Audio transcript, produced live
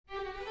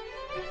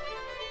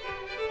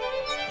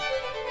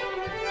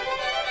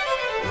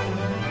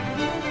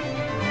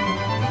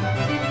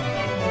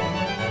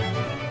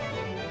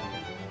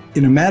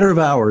In a matter of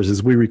hours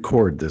as we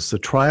record this, the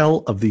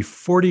trial of the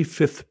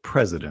 45th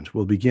president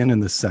will begin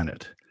in the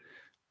Senate.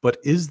 But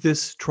is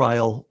this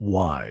trial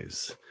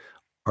wise?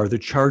 Are the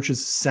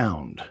charges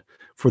sound?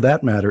 For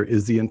that matter,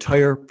 is the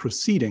entire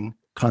proceeding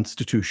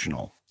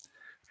constitutional?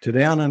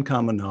 Today on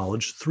Uncommon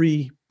Knowledge,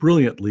 three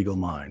brilliant legal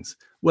minds.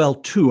 Well,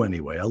 two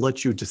anyway. I'll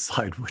let you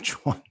decide which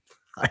one.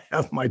 I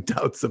have my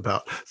doubts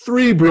about.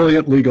 Three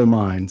brilliant legal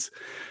minds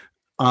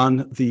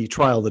on the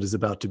trial that is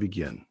about to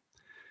begin.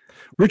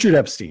 Richard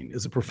Epstein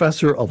is a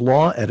professor of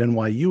law at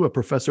NYU, a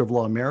professor of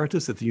law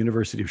emeritus at the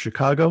University of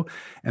Chicago,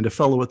 and a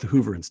fellow at the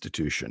Hoover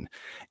Institution.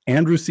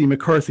 Andrew C.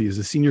 McCarthy is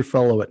a senior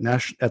fellow at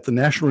the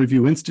National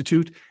Review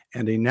Institute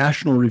and a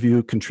National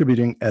Review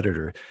contributing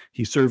editor.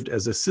 He served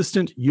as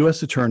assistant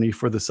U.S. attorney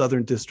for the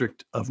Southern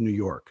District of New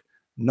York.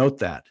 Note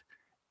that.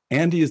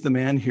 Andy is the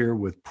man here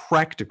with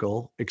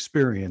practical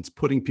experience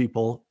putting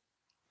people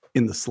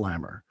in the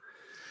slammer.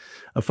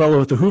 A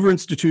fellow at the Hoover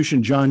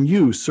Institution, John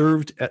Yoo,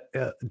 served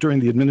during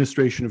the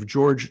administration of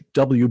George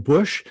W.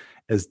 Bush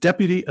as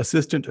Deputy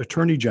Assistant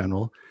Attorney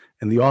General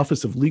in the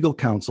Office of Legal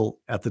Counsel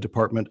at the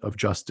Department of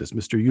Justice.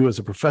 Mr. Yoo is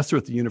a professor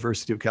at the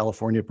University of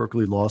California,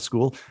 Berkeley Law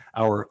School,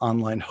 our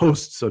online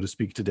host, so to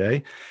speak,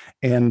 today,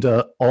 and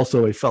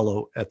also a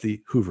fellow at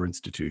the Hoover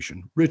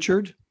Institution.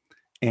 Richard,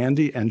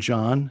 Andy, and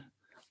John,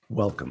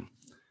 welcome.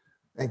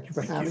 Thank you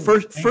for having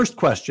me. First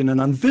question,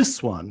 and on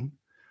this one,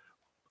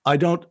 I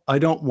don't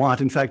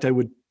want, in fact, I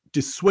would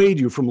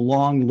dissuade you from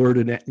long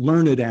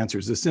learned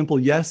answers. A simple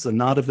yes, a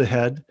nod of the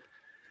head.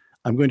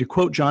 I'm going to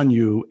quote John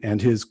Yoo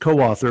and his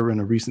co-author in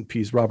a recent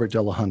piece, Robert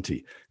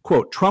Delahunty.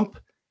 Quote, Trump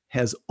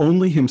has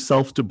only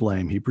himself to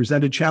blame. He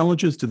presented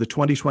challenges to the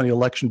 2020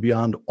 election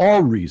beyond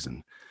all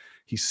reason.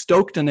 He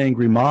stoked an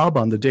angry mob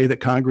on the day that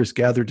Congress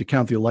gathered to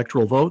count the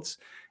electoral votes,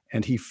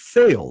 and he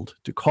failed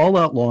to call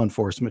out law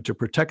enforcement to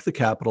protect the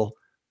Capitol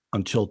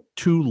until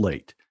too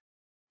late.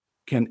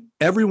 Can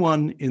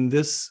everyone in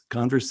this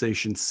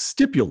conversation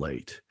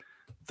stipulate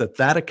that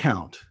that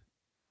account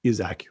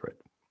is accurate?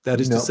 That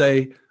is to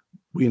say,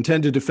 we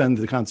intend to defend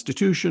the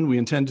Constitution, we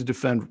intend to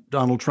defend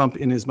Donald Trump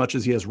in as much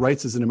as he has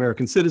rights as an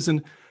American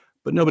citizen,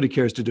 but nobody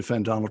cares to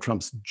defend Donald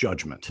Trump's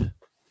judgment.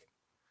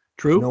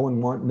 True? No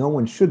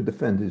one should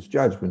defend his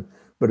judgment,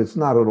 but it's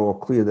not at all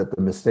clear that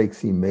the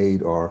mistakes he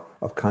made are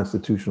of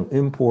constitutional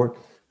import.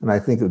 And I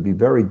think it would be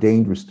very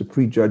dangerous to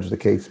prejudge the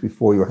case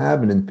before you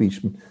have an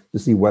impeachment to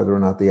see whether or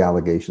not the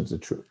allegations are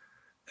true.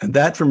 And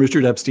that from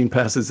Richard Epstein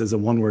passes as a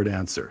one-word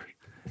answer.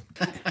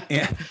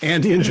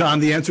 Andy and John,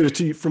 the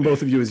answer from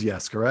both of you is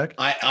yes, correct?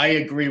 I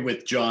agree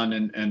with John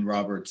and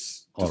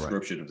Robert's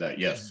description of that,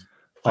 yes.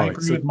 I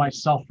agree with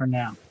myself for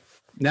now.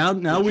 Now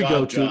we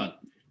go to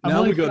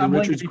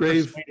Richard's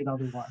grave.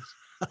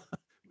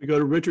 We go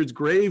to Richard's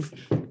grave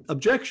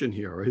objection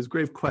here, or his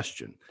grave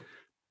question.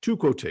 Two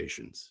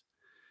quotations.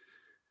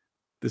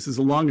 This is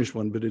a longish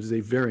one, but it is a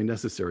very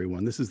necessary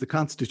one. This is the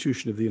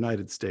Constitution of the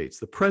United States.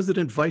 The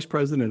president, vice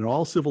president, and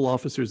all civil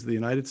officers of the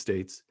United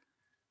States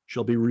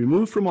shall be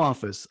removed from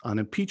office on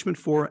impeachment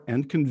for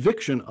and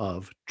conviction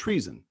of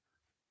treason,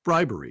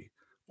 bribery,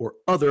 or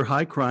other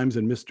high crimes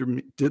and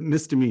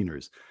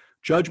misdemeanors.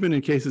 Judgment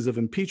in cases of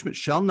impeachment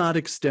shall not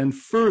extend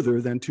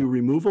further than to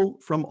removal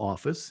from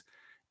office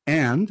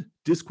and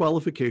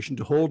disqualification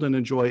to hold and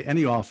enjoy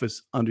any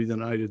office under the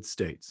United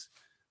States.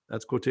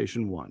 That's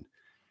quotation one.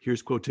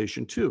 Here's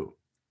quotation two.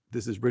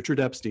 This is Richard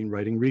Epstein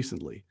writing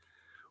recently.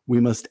 We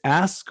must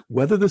ask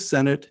whether the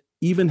Senate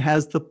even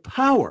has the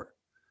power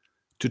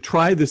to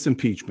try this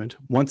impeachment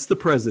once the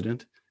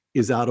president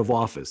is out of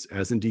office,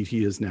 as indeed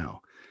he is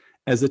now.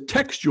 As a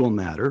textual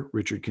matter,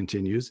 Richard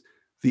continues,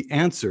 the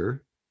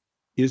answer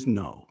is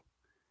no.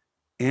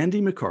 Andy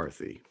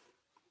McCarthy,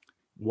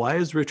 why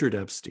is Richard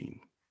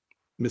Epstein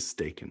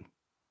mistaken?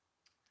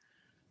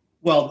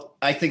 Well,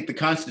 I think the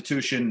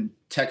Constitution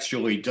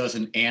textually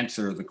doesn't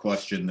answer the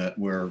question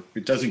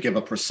it doesn't give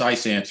a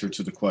precise answer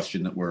to the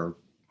question that we're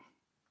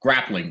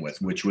grappling with,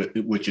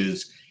 which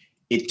is,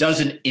 it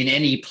doesn't in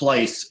any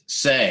place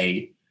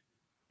say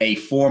a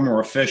former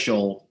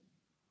official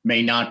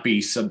may not be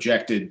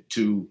subjected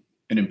to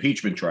an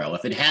impeachment trial.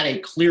 If it had a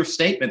clear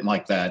statement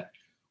like that,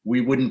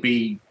 we wouldn't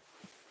be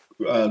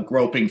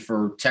groping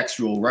for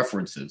textual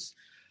references.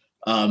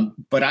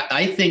 But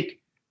I think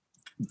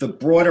the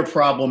broader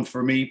problem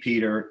for me,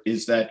 Peter,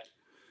 is that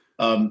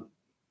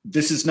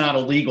this is not a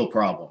legal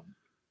problem.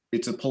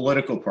 It's a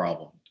political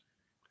problem.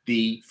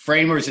 The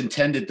framers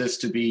intended this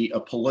to be a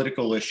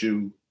political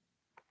issue,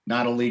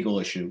 not a legal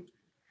issue.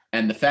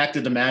 And the fact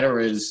of the matter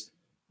is,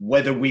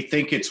 whether we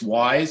think it's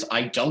wise,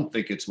 I don't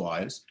think it's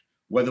wise.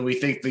 Whether we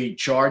think the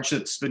charge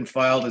that's been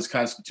filed is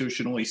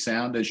constitutionally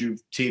sound, as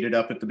you've teed it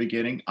up at the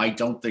beginning, I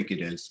don't think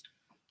it is.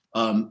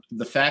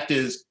 The fact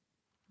is,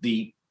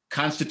 the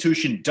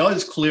Constitution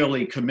does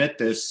clearly commit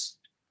this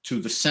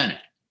to the Senate.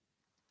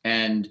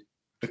 And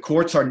the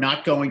courts are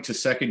not going to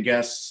second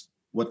guess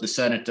what the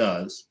Senate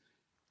does.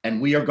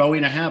 And we are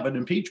going to have an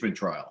impeachment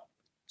trial.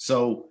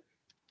 So,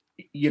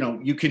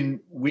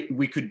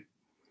 we could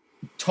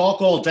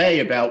talk all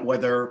day about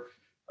whether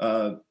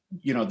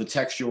the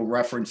textual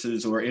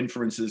references or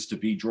inferences to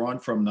be drawn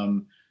from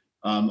them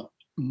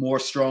more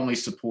strongly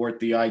support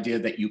the idea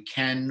that you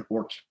can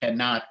or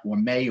cannot or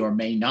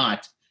may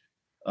not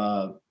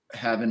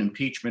have an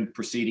impeachment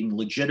proceeding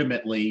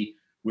legitimately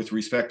with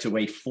respect to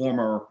a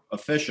former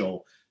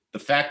official. The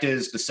fact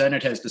is the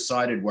Senate has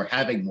decided we're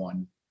having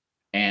one,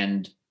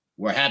 and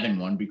we're having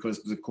one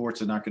because the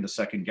courts are not going to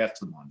second guess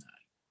them on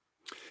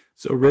that.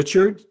 So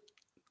Richard,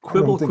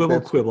 quibble.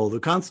 The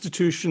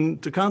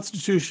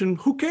Constitution,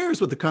 who cares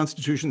what the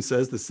Constitution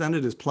says? The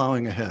Senate is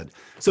plowing ahead.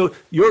 So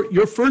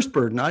your first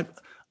burden,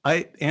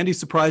 Andy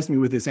surprised me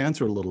with his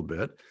answer a little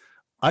bit.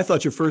 I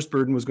thought your first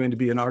burden was going to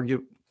be an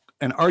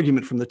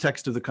argument from the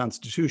text of the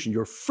Constitution.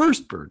 Your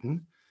first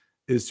burden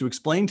is to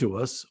explain to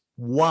us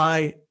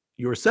why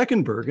your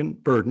second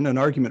burden, an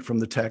argument from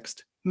the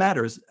text,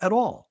 matters at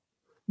all.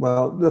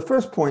 Well, the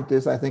first point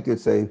is I think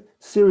it's a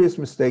serious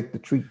mistake to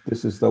treat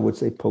this as though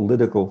it's a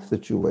political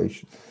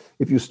situation.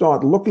 If you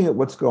start looking at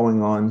what's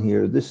going on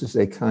here, this is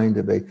a kind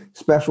of a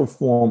special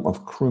form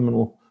of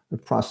criminal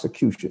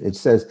prosecution. It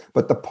says,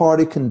 but the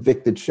party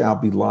convicted shall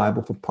be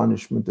liable for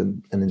punishment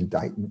and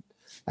indictment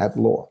at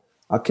law.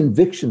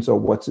 Convictions are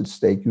what's at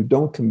stake. You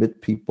don't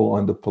commit people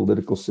under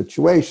political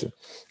situation.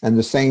 And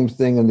the same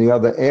thing in the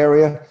other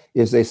area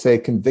is they say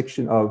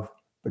conviction of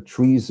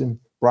treason,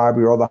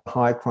 bribery, or other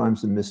high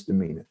crimes and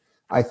misdemeanor.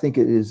 I think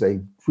it is a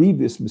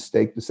grievous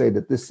mistake to say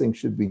that this thing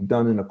should be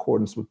done in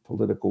accordance with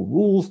political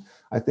rules.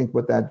 I think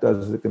what that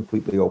does is it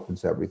completely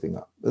opens everything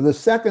up. The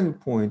second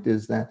point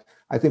is that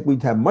I think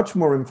we'd have much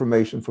more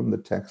information from the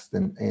text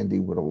than Andy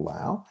would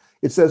allow.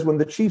 It says when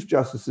the Chief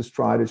Justice is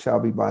tried, it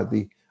shall be by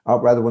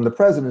when the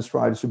president is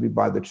tried, it should be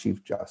by the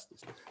Chief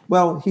Justice.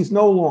 Well, he's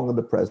no longer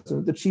the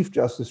president. The Chief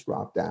Justice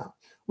dropped out.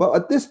 Well,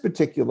 at this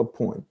particular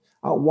point,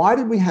 why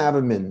did we have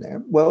him in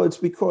there? Well, it's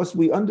because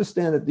we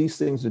understand that these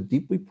things are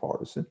deeply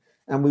partisan,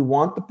 and we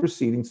want the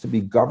proceedings to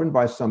be governed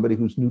by somebody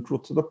who's neutral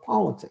to the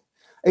politics.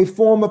 A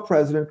former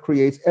president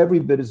creates every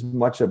bit as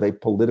much of a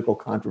political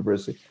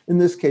controversy, in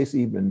this case,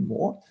 even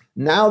more.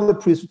 Now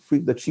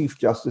the Chief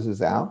Justice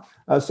is out.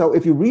 So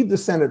if you read the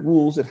Senate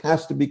rules, it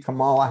has to be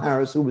Kamala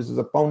Harris, who was his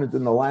opponent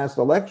in the last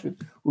election,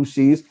 who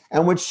sees.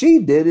 And what she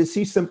did is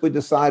she simply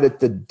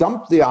decided to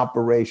dump the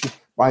operation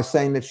by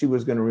saying that she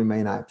was going to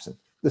remain absent.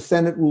 The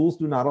Senate rules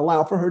do not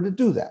allow for her to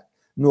do that,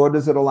 nor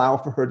does it allow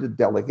for her to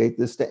delegate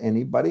this to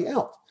anybody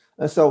else.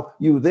 So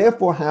you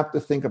therefore have to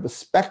think of a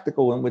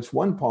spectacle in which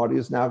one party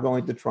is now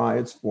going to try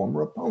its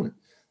former opponent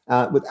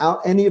without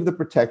any of the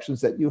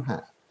protections that you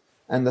have.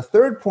 And the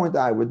third point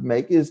I would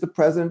make is the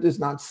president is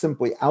not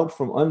simply out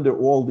from under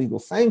all legal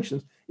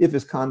sanctions if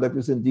his conduct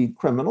is indeed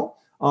criminal.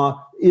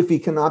 If he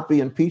cannot be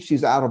impeached,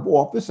 he's out of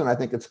office. And I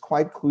think it's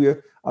quite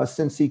clear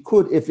since he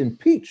could, if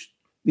impeached,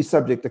 be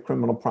subject to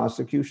criminal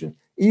prosecution.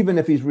 Even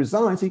if he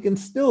resigns, he can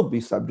still be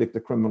subject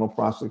to criminal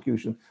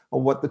prosecution.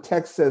 And what the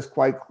text says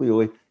quite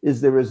clearly is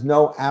there is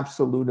no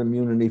absolute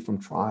immunity from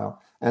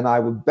trial. And I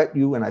would bet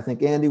you, and I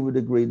think Andy would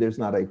agree, there's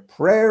not a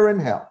prayer in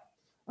hell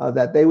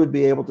that they would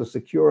be able to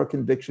secure a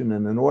conviction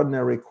in an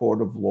ordinary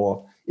court of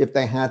law if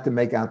they had to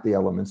make out the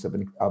elements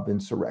of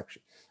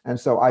insurrection. And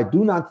so I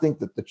do not think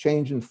that the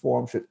change in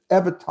form should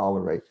ever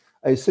tolerate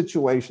a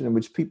situation in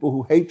which people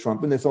who hate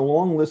Trump, and there's a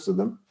long list of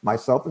them,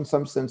 myself in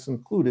some sense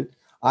included,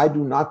 I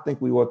do not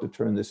think we ought to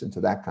turn this into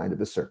that kind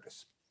of a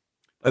circus.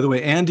 By the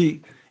way,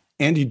 Andy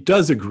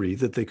does agree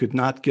that they could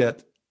not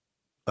get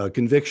a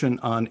conviction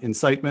on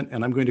incitement,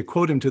 and I'm going to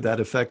quote him to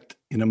that effect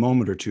in a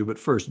moment or two. But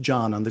first,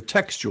 John, on the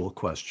textual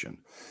question,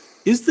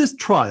 is this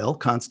trial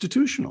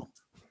constitutional?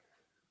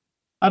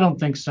 I don't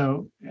think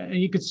so.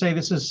 You could say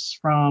this is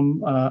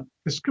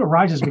this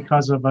arises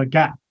because of a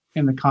gap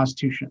in the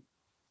Constitution.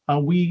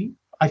 We,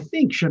 I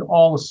think, should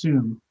all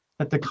assume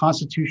that the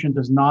Constitution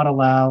does not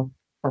allow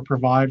or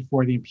provide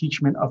for the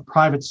impeachment of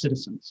private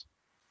citizens.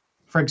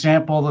 For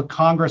example, the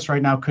Congress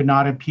right now could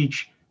not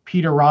impeach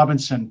Peter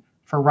Robinson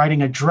for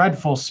writing a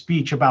dreadful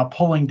speech about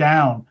pulling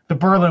down the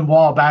Berlin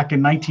Wall back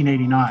in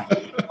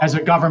 1989 as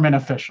a government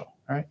official,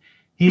 right?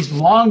 He's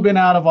long been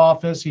out of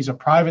office. He's a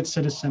private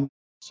citizen.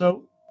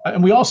 So,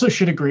 and we also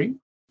should agree,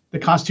 the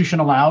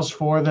Constitution allows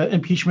for the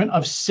impeachment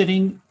of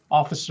sitting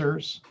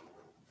officers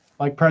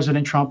like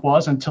President Trump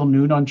was until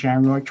noon on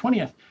January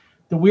 20th.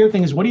 The weird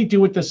thing is, what do you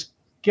do with this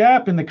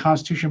gap in the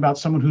Constitution about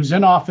someone who's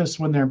in office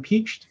when they're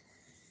impeached,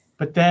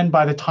 but then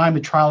by the time the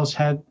trial is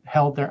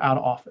held, they're out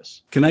of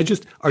office?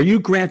 Are you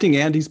granting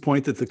Andy's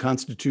point that the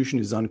Constitution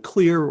is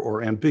unclear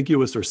or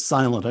ambiguous or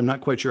silent? I'm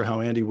not quite sure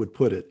how Andy would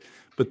put it,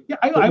 but, yeah,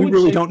 but we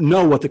really don't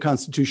know what the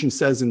Constitution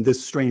says in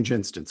this strange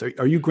instance.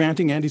 Are you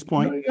granting Andy's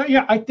point?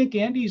 Yeah, I think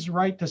Andy's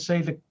right to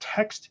say the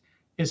text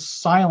is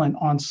silent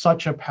on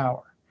such a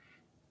power.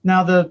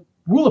 Now, the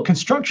rule of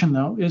construction,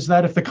 though, is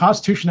that if the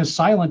Constitution is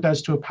silent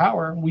as to a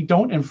power, we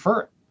don't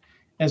infer it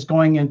as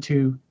going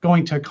to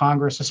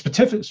Congress,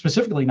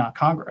 specifically not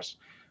Congress,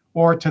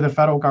 or to the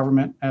federal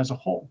government as a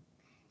whole.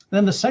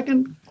 Then the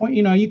second point,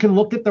 you can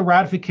look at the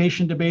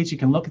ratification debates, you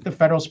can look at the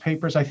Federalist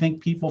Papers. I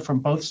think people from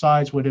both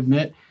sides would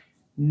admit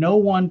no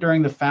one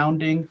during the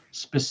founding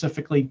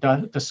specifically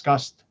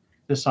discussed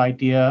this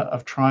idea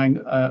of trying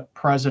a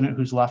president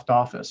who's left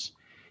office.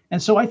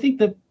 And so I think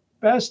the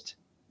best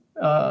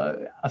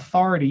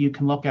authority you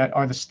can look at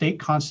are the state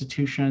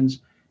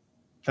constitutions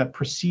that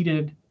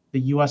preceded the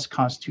US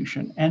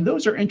Constitution. And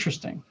those are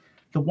interesting.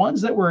 The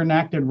ones that were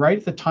enacted right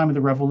at the time of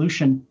the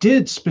Revolution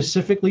did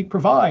specifically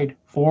provide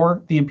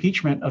for the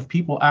impeachment of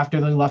people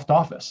after they left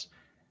office.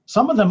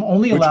 Some of them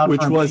only allowed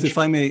which for was, if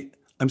I may,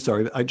 I'm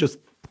sorry, I just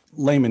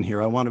layman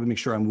here. I want to make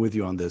sure I'm with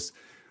you on this.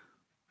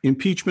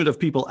 Impeachment of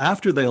people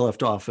after they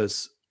left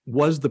office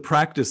was the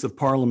practice of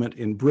Parliament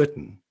in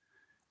Britain.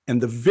 And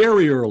the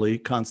very early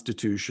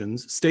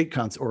constitutions,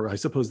 or I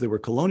suppose they were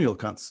colonial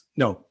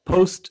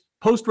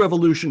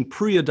post-revolution,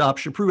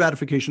 pre-adoption,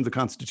 pre-ratification of the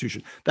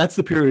Constitution. That's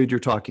the period you're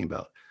talking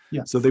about.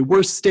 Yeah. So they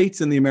were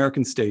states in the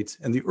American states,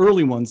 and the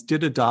early ones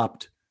did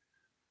adopt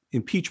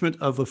impeachment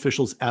of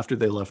officials after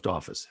they left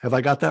office. Have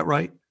I got that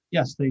right?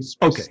 Yes, they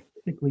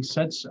specifically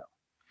said so.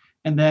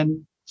 And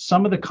then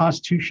some of the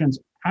constitutions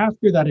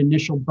after that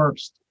initial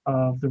burst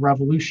of the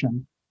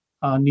Revolution,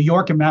 New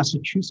York and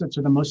Massachusetts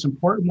are the most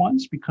important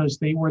ones because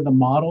they were the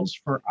models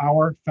for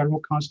our federal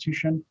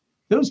constitution.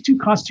 Those two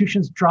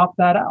constitutions dropped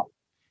that out.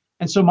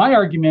 And so my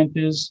argument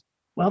is,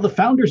 well, the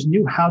founders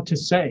knew how to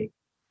say,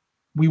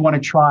 we want to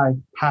try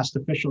past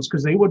officials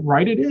because they would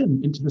write it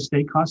into the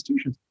state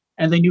constitutions,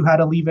 and they knew how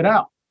to leave it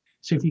out.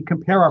 So if you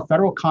compare our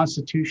federal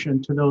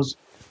constitution to those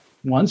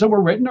ones that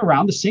were written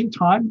around the same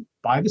time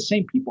by the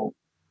same people,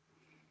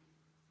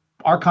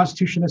 our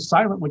constitution is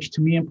silent, which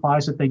to me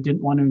implies that they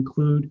didn't want to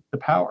include the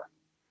power.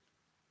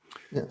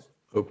 Yes.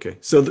 Okay.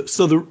 So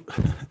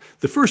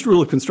the first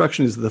rule of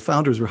construction is that the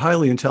founders were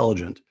highly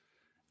intelligent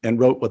and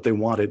wrote what they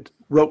wanted,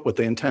 wrote what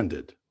they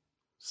intended.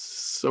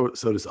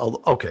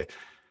 Okay.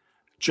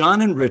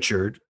 John and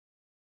Richard,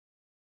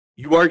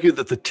 you argue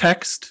that the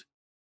text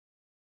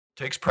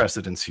takes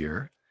precedence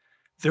here.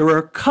 There are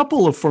a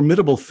couple of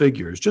formidable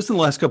figures just in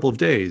the last couple of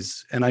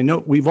days, and I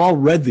know we've all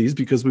read these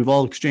because we've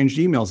all exchanged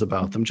emails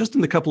about them. Just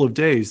in the couple of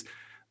days,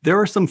 there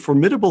are some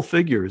formidable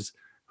figures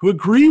who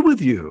agree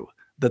with you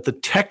that the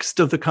text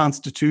of the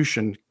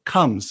Constitution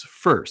comes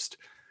first,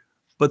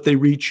 but they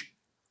reach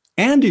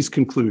Andy's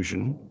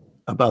conclusion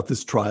about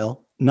this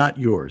trial, not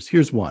yours.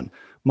 Here's one.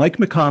 Mike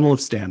McConnell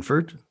of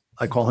Stanford,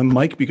 I call him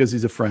Mike because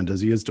he's a friend,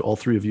 as he is to all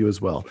three of you as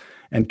well,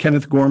 and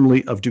Kenneth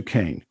Gormley of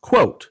Duquesne.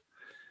 Quote,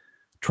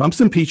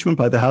 Trump's impeachment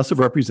by the House of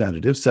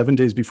Representatives 7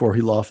 days before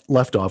he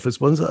left office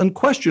was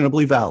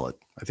unquestionably valid.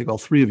 I think all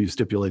three of you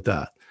stipulate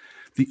that.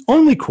 The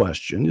only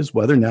question is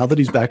whether now that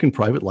he's back in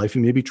private life, he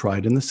may be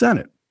tried in the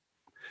Senate.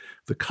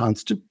 The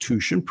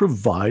Constitution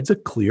provides a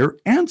clear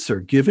answer,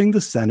 giving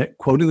the Senate,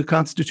 quoting the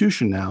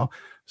Constitution now,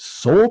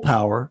 sole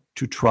power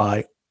to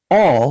try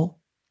all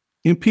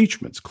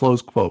impeachments,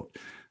 close quote.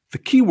 The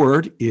key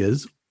word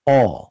is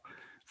all.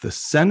 The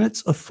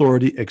Senate's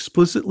authority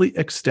explicitly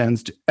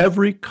extends to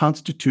every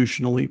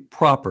constitutionally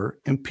proper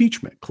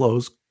impeachment,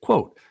 close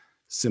quote.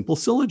 Simple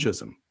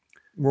syllogism.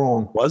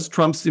 Wrong. Was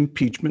Trump's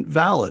impeachment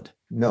valid?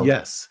 No.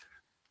 Yes.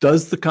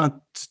 Does the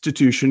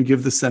Constitution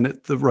give the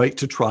Senate the right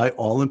to try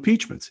all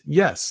impeachments?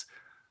 Yes.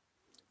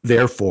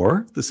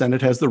 Therefore, the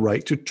Senate has the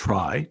right to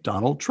try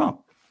Donald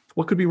Trump.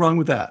 What could be wrong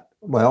with that?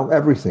 Well,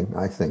 everything,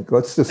 I think.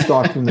 Let's just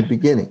start from the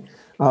beginning.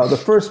 The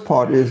first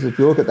part is, if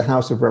you look at the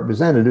House of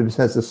Representatives,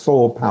 has the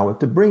sole power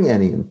to bring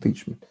any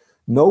impeachment.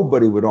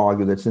 Nobody would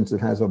argue that since it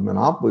has a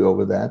monopoly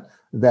over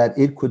that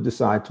it could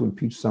decide to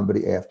impeach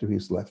somebody after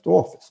he's left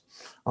office.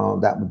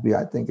 That would be,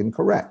 I think,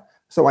 incorrect.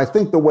 So I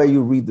think the way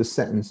you read the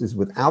sentence is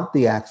without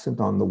the accent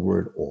on the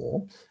word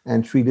all,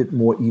 and treat it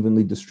more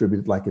evenly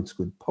distributed like it's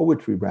good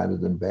poetry rather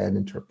than bad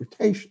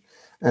interpretation.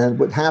 And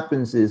what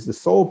happens is the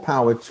sole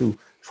power to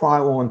try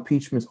all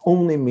impeachments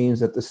only means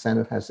that the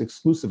Senate has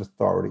exclusive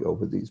authority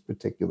over these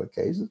particular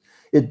cases.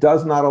 It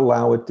does not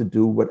allow it to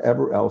do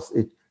whatever else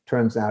it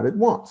turns out it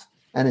wants.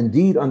 And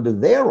indeed, under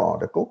their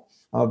article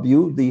of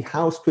view, the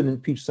House could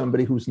impeach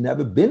somebody who's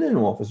never been in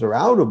office or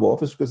out of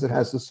office because it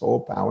has the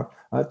sole power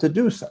to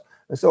do so.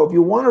 So if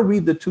you want to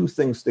read the two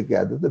things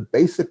together, the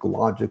basic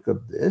logic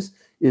of this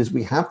is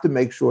we have to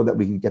make sure that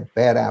we can get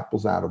bad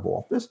apples out of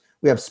office.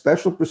 We have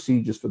special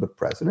procedures for the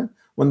president.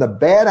 When the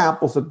bad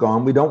apples are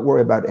gone, we don't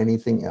worry about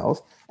anything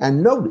else.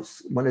 And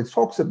notice, when it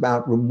talks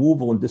about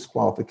removal and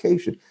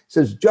disqualification, it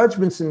says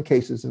judgments in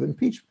cases of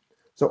impeachment.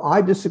 So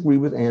I disagree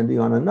with Andy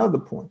on another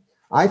point.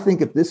 I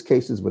think if this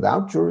case is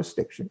without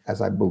jurisdiction,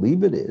 as I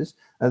believe it is,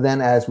 and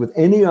then as with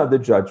any other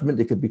judgment,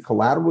 it could be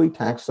collaterally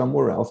taxed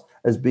somewhere else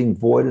as being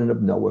void and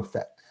of no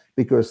effect.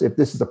 Because if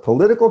this is a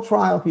political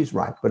trial, he's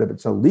right. But if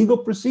it's a legal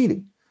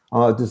proceeding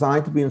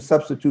designed to be a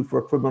substitute for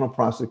a criminal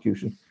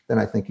prosecution, then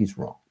I think he's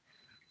wrong.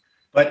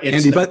 But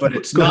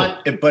it's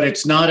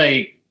not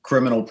a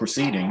criminal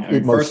proceeding. I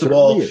mean, first of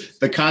all,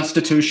 the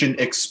Constitution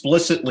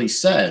explicitly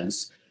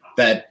says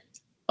that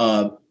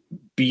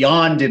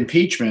beyond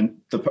impeachment,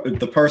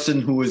 the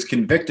person who is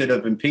convicted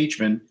of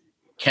impeachment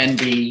can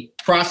be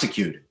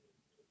prosecuted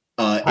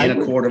in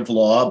a court of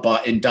law,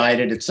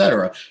 indicted,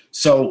 etc.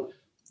 So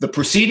the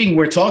proceeding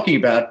we're talking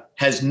about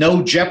has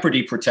no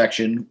jeopardy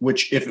protection,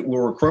 which if it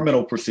were a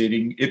criminal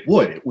proceeding, it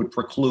would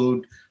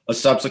preclude a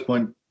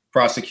subsequent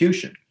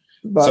prosecution.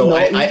 But So no,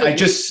 I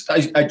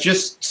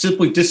just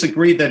simply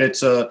disagree that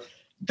it's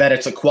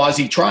a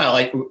quasi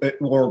trial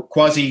or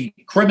quasi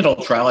criminal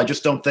trial. I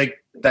just don't think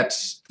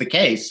that's the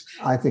case.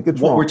 I think it's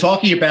What wrong. we're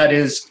talking about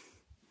is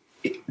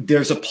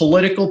there's a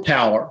political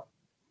power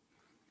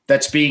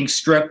that's being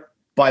stripped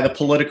by the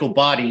political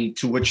body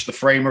to which the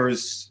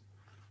framers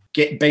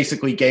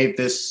basically gave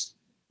this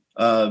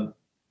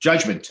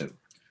judgment to.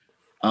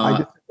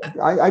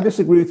 I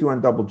disagree with you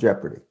on double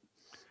jeopardy.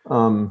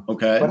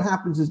 Okay. What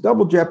happens is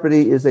double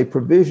jeopardy is a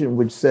provision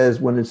which says,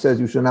 when it says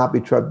you shall not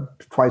be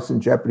twice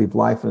in jeopardy of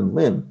life and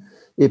limb,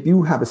 if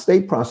you have a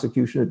state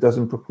prosecution, it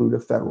doesn't preclude a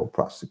federal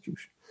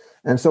prosecution.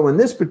 And so in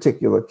this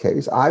particular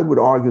case, I would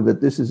argue that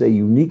this is a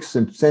unique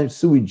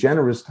sui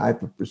generis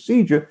type of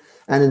procedure.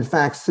 And in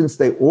fact, since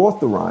they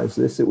authorize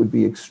this, it would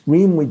be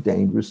extremely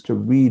dangerous to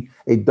read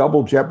a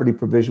double jeopardy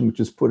provision, which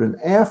is put in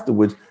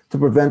afterwards to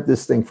prevent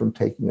this thing from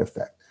taking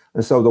effect.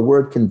 And so the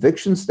word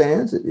conviction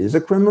stands. It is a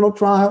criminal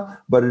trial,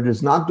 but it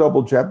is not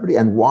double jeopardy.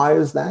 And why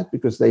is that?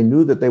 Because they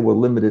knew that they were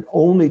limited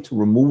only to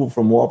removal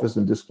from office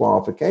and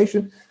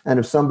disqualification. And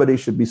if somebody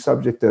should be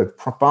subject to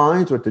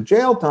fines or to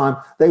jail time,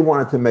 they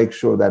wanted to make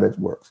sure that it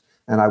works.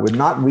 And I would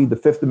not read the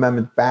Fifth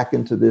Amendment back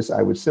into this.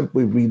 I would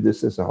simply read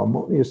this as a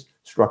harmonious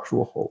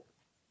structural whole.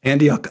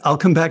 Andy, I'll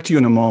come back to you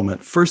in a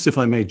moment. First, if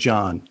I may,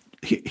 John,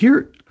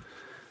 here,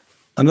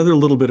 another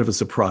little bit of a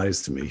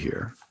surprise to me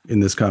here in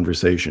this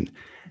conversation.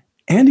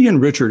 Andy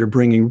and Richard are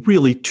bringing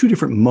really two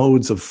different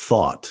modes of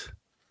thought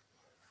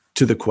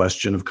to the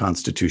question of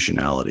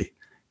constitutionality.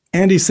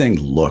 Andy's saying,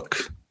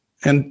 look,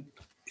 and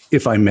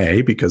if I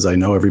may, because I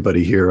know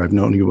everybody here, I've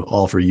known you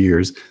all for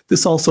years,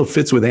 this also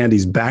fits with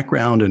Andy's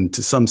background and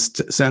to some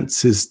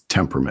sense his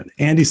temperament.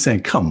 Andy's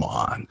saying, come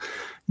on,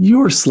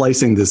 you're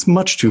slicing this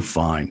much too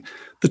fine.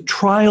 The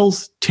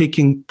trial's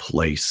taking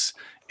place.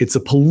 It's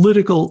a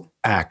political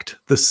act.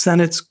 The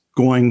Senate's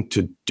going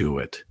to do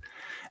it.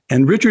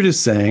 And Richard is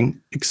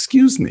saying,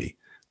 excuse me,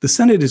 the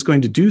Senate is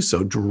going to do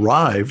so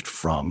derived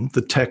from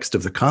the text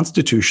of the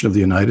Constitution of the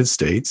United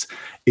States,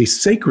 a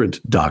sacred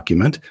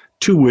document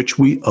to which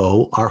we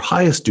owe our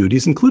highest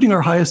duties, including our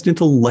highest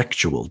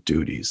intellectual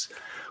duties.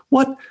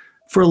 What,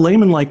 for a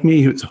layman like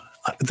me,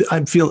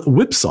 I feel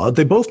whipsawed,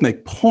 they both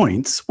make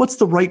points. What's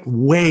the right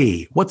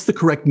way? What's the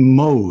correct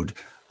mode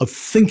of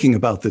thinking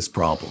about this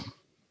problem?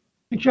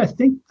 Actually, I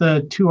think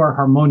the two are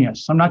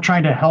harmonious. I'm not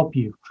trying to help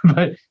you,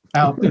 but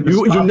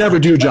you never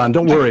do, John.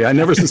 Don't worry. I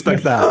never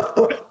suspect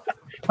that.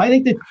 I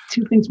think that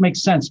two things make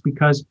sense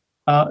because,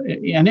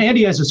 and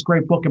Andy has this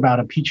great book about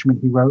impeachment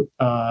he wrote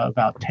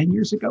about 10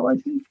 years ago, I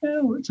think.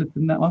 It's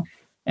been that long.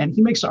 And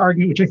he makes the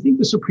argument, which I think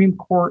the Supreme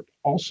Court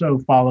also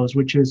follows,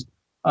 which is,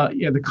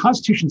 the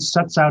Constitution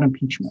sets out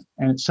impeachment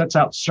and it sets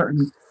out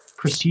certain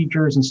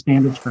procedures and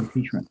standards for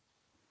impeachment.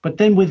 But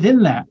then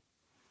within that,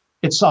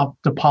 it's up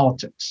to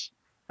politics.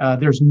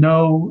 There's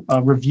no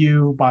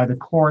review by the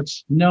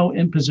courts, no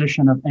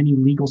imposition of any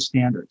legal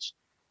standards.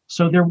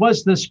 So there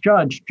was this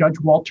judge, Judge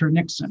Walter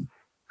Nixon,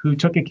 who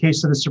took a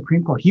case to the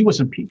Supreme Court. He was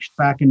impeached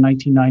back in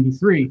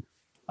 1993.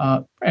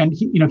 And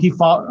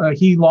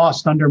he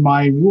lost under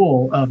my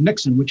rule of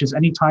Nixon, which is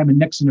anytime a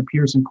Nixon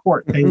appears in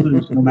court, they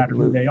lose no matter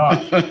who they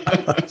are.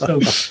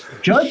 So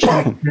Judge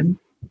Nixon,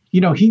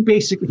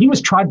 he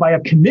was tried by a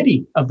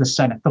committee of the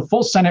Senate. The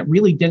full Senate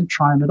really didn't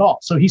try him at all.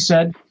 So he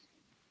said,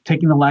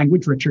 taking the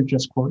language Richard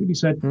just quoted, he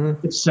said,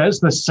 it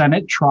says the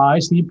Senate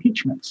tries the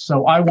impeachment.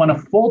 So I want a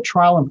full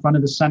trial in front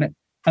of the Senate.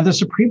 And the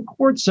Supreme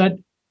Court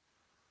said,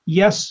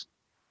 yes,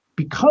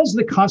 because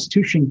the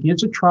Constitution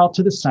gives a trial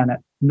to the Senate,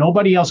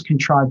 nobody else can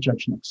try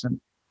Judge Nixon.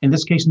 In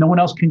this case, no one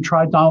else can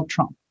try Donald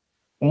Trump.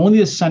 Only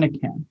the Senate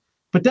can.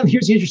 But then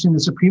here's the interesting, the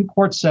Supreme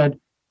Court said,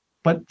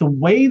 but the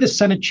way the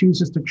Senate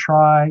chooses to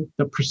try,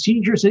 the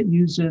procedures it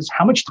uses,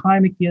 how much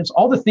time it gives,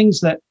 all the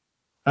things that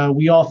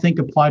we all think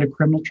apply to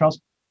criminal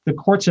trials, the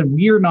court said,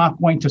 we are not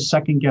going to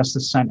second guess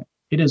the Senate.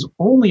 It is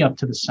only up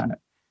to the Senate.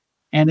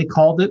 And they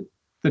called it,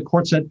 the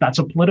court said, that's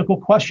a political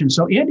question.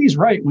 So Andy's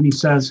right when he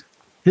says,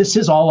 this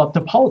is all up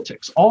to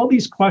politics. All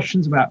these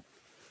questions about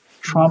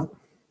Trump,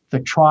 the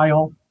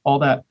trial, all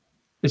that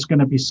is going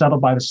to be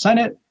settled by the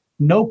Senate.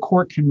 No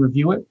court can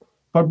review it.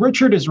 But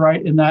Richard is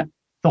right in that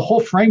the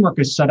whole framework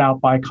is set out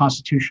by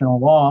constitutional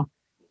law.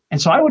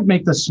 And so I would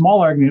make the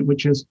small argument,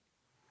 which is,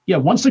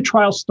 once the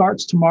trial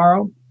starts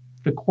tomorrow,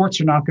 the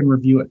courts are not going to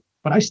review it.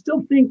 But I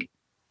still think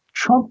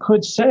Trump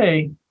could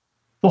say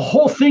the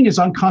whole thing is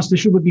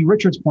unconstitutional, would be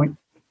Richard's point.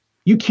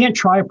 You can't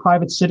try a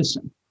private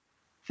citizen.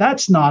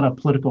 That's not a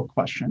political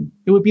question.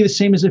 It would be the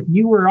same as if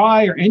you or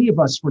I or any of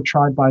us were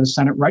tried by the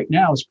Senate right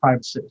now as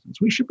private citizens.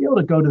 We should be able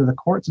to go to the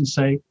courts and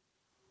say,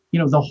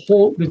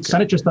 the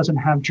Senate just doesn't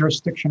have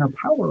jurisdiction or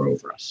power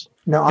over us.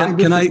 Now,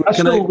 that's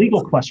still a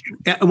legal question.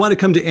 I want to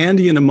come to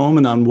Andy in a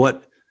moment on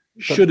what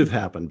should have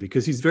happened,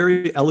 because he's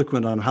very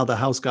eloquent on how the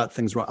House got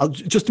things wrong.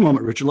 Just a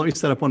moment, Richard. Let me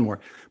set up one more.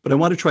 But I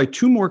want to try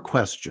two more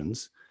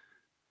questions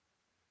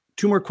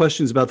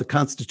about the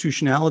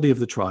constitutionality of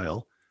the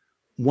trial.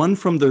 One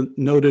from the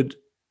noted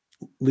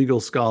legal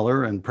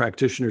scholar and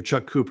practitioner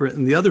Chuck Cooper,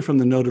 and the other from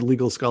the noted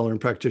legal scholar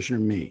and practitioner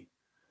me.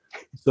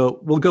 So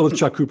we'll go with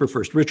Chuck Cooper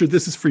first. Richard,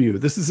 this is for you.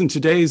 This is in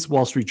today's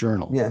Wall Street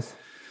Journal. Yes.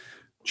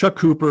 Chuck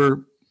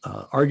Cooper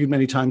argued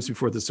many times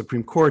before the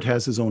Supreme Court,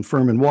 has his own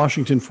firm in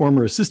Washington,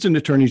 former Assistant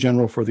Attorney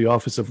General for the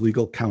Office of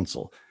Legal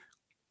Counsel.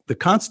 The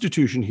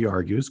Constitution, he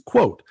argues,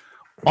 quote,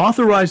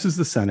 authorizes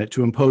the Senate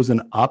to impose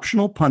an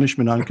optional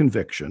punishment on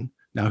conviction.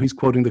 Now he's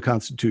quoting the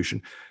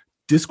Constitution,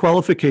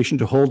 disqualification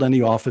to hold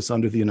any office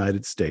under the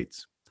United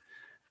States.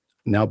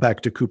 Now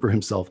back to Cooper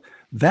himself.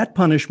 That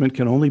punishment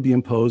can only be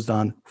imposed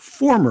on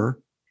former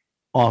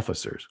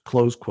officers,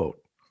 close quote.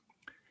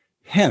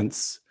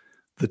 Hence,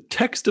 the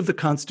text of the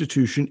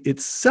Constitution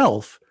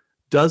itself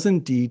does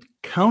indeed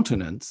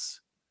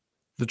countenance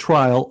the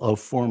trial of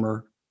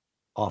former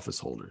office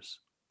holders.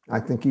 I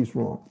think he's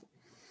wrong.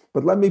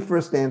 But let me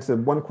first answer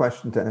one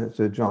question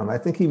to John. I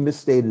think he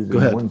misstated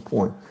at one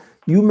point.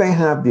 You may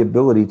have the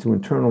ability to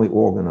internally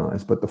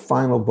organize, but the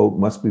final vote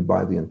must be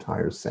by the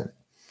entire Senate.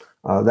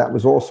 That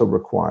was also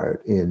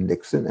required in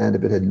Nixon, and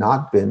if it had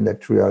not been,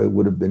 that trio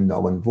would have been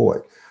null and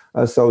void.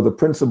 So the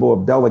principle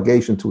of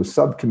delegation to a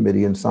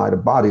subcommittee inside a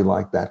body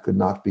like that could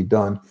not be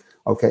done.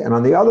 Okay, and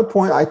on the other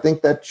point, I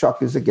think that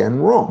Chuck is again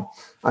wrong.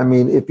 I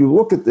mean, if you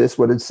look at this,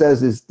 what it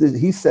says is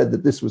he said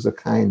that this was a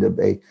kind of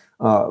a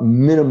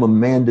minimum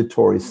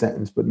mandatory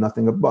sentence, but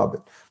nothing above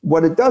it.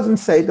 What it doesn't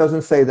say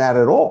that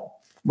at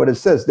all. What it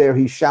says there,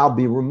 he shall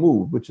be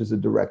removed, which is a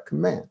direct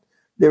command.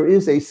 There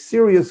is a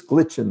serious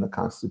glitch in the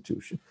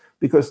Constitution,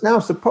 because now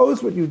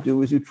suppose what you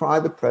do is you try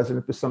the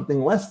president for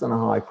something less than a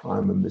high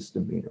crime or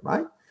misdemeanor,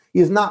 right?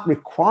 He is not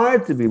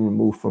required to be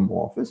removed from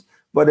office,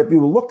 but if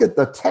you look at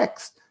the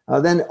text,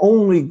 then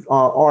only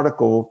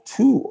Article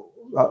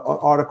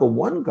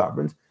 1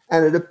 governs,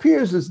 and it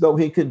appears as though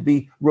he could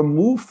be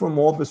removed from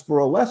office for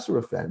a lesser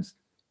offense,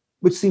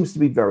 which seems to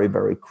be very,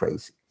 very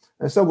crazy.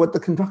 And so what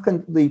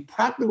the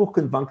practical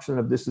conjunction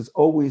of this has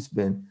always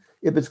been,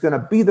 if it's going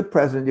to be the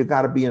president, you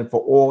got to be in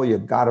for all, you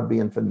got to be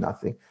in for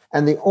nothing.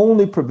 And the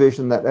only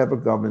provision that ever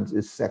governs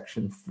is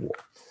Section 4.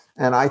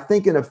 And I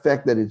think, in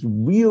effect, that it's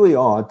really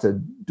odd to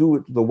do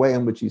it the way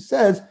in which he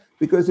says,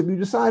 because if you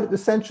decided to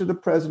censure the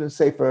president,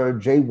 say, for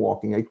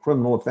jaywalking, a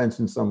criminal offense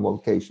in some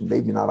location,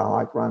 maybe not a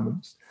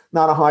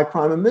high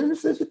crime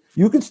administration,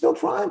 you could still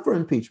try him for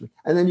impeachment,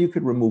 and then you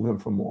could remove him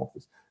from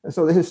office. And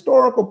so the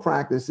historical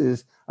practice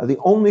is the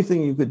only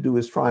thing you could do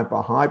is try him for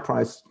a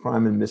high-priced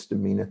crime and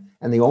misdemeanor,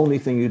 and the only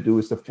thing you do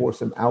is to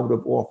force him out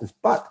of office.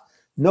 But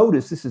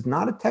notice, this is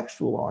not a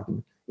textual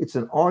argument. It's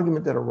an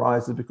argument that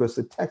arises because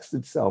the text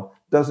itself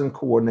doesn't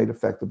coordinate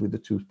effectively the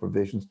two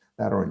provisions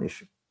that are an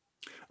issue.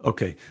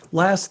 Okay,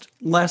 last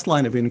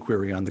line of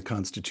inquiry on the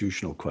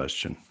constitutional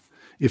question,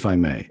 if I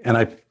may. And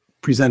I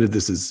presented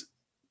this as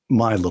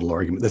my little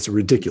argument. That's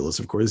ridiculous,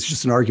 of course. It's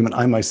just an argument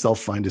I myself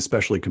find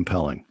especially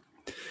compelling.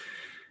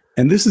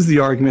 And this is the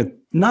argument,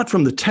 not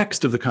from the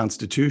text of the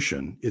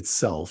Constitution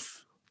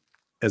itself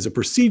as a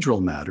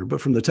procedural matter,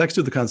 but from the text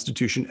of the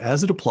Constitution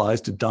as it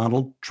applies to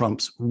Donald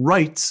Trump's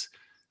rights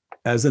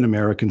as an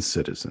American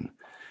citizen.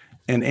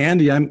 And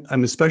Andy,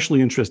 I'm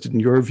especially interested in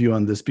your view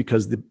on this,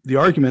 because the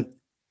argument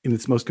in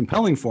its most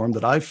compelling form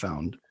that I've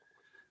found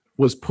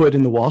was put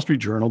in the Wall Street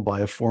Journal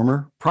by a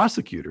former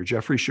prosecutor,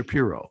 Jeffrey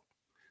Shapiro.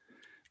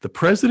 The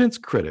president's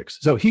critics,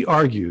 so he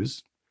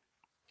argues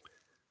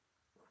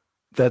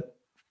that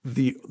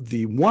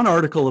the one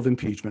article of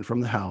impeachment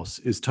from the House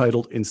is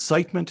titled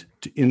Incitement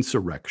to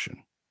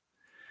Insurrection.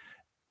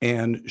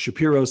 And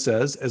Shapiro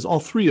says, as all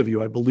three of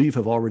you, I believe,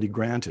 have already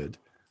granted,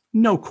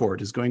 no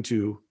court is going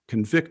to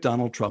convict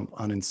Donald Trump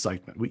on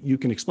incitement. You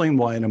can explain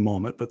why in a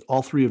moment, but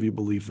all three of you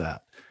believe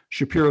that.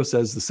 Shapiro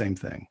says the same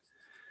thing.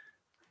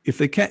 If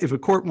a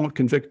court won't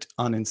convict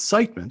on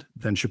incitement,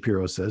 then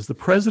Shapiro says, the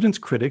president's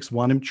critics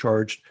want him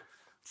charged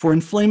for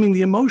inflaming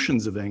the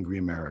emotions of angry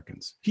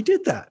Americans. He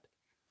did that.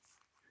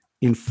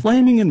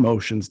 Inflaming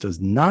emotions does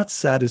not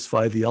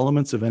satisfy the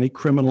elements of any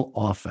criminal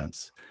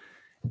offense,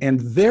 and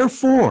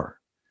therefore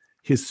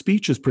his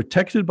speech is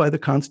protected by the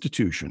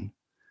Constitution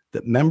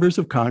that members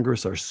of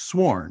Congress are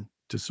sworn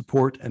to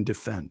support and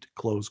defend,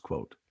 close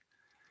quote.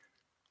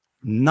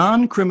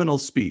 Non-criminal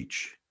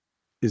speech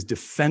is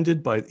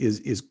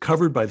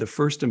covered by the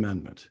First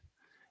Amendment,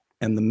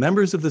 and the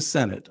members of the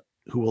Senate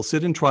who will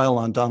sit in trial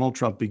on Donald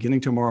Trump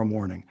beginning tomorrow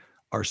morning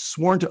are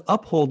sworn to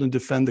uphold and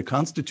defend the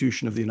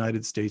Constitution of the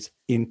United States,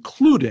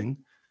 including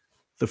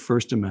the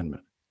First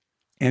Amendment.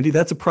 Andy,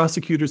 that's a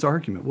prosecutor's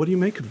argument. What do you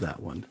make of that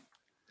one?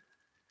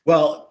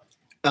 Well,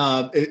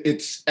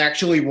 it's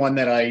actually one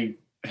that I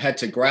had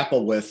to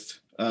grapple with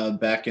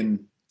back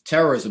in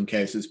terrorism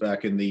cases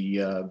back in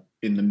the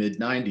mid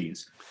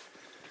 90s.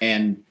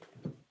 And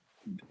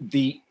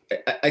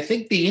I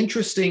think the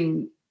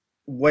interesting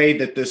way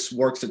that this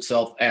works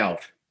itself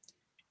out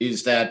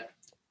is that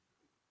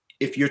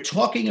if you're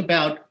talking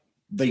about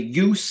the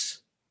use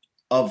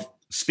of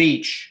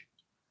speech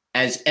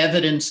as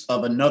evidence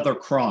of another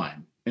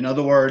crime, in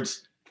other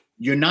words,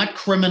 you're not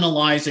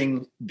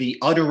criminalizing the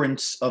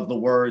utterance of the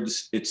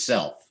words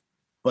itself,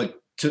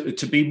 but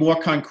to be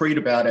more concrete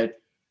about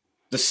it,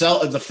 the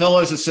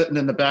fellows are sitting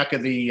in the back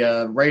of the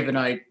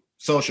Ravenite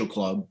Social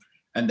Club,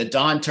 and the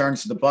Don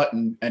turns to the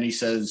button and he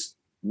says,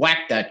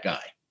 "Whack that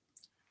guy."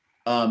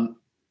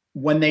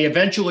 When they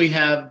eventually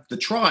have the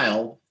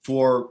trial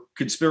for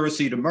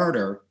conspiracy to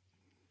murder,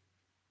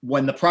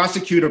 when the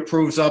prosecutor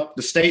proves up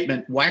the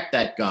statement, "Whack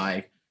that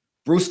guy,"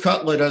 Bruce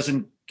Cutler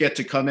doesn't get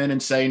to come in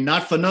and say,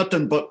 "Not for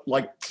nothing, but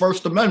like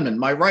First Amendment,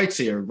 my rights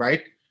here,"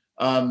 right?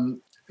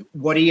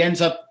 What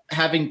ends up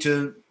happening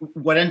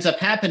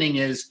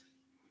is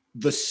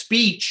the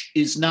speech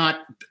is not,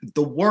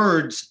 the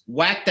words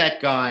 "whack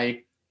that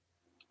guy"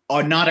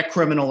 are not a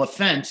criminal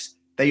offense.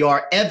 They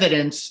are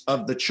evidence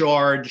of the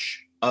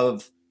charge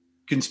of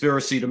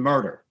conspiracy to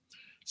murder.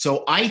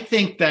 So I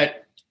think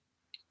that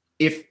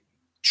if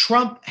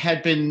Trump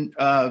had been,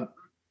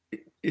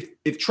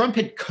 if Trump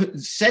had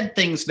said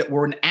things that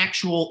were an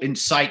actual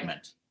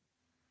incitement,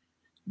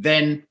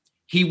 then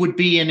he would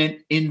be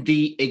in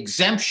the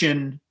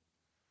exemption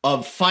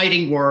of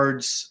fighting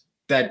words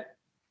that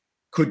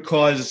could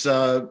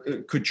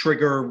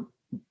trigger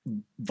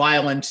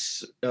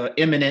violence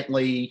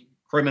imminently,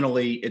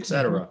 criminally,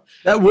 etc.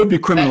 That would be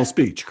criminal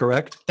speech,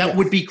 correct? That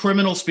would be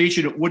criminal speech,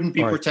 and it wouldn't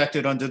be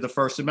protected under the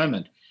First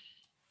Amendment.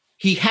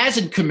 He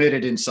hasn't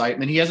committed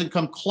incitement. He hasn't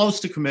come close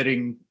to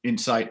committing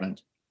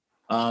incitement.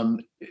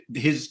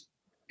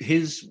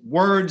 His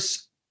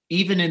words,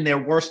 even in their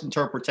worst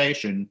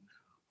interpretation,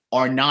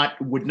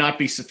 would not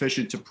be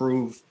sufficient to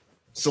prove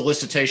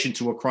solicitation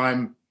to a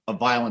crime of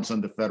violence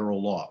under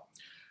federal law.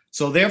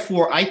 So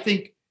therefore, I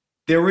think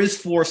there is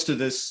force to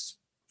this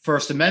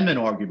First Amendment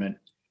argument.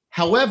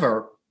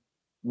 However,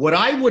 what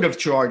I would have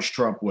charged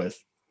Trump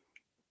with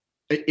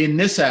in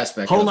this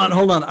aspect. Hold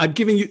on. I'm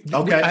giving you.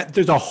 Okay.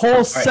 There's a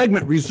whole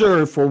segment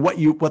reserved for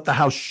what the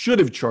House should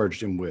have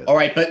charged him with. All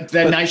right, but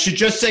then I should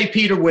just say,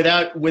 Peter,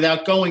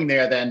 without going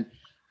there, then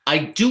I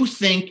do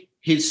think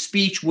his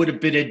speech would have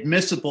been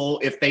admissible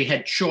if they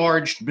had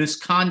charged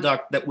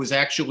misconduct that was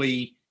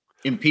actually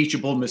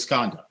impeachable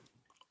misconduct.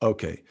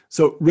 Okay.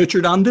 So,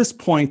 Richard, on this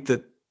point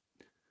that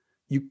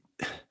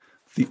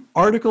the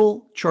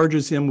article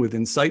charges him with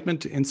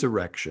incitement to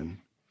insurrection,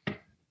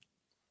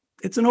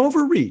 it's an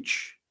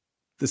overreach.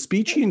 The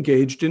speech he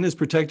engaged in is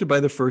protected by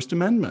the First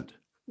Amendment.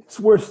 It's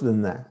worse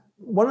than that.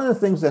 One of the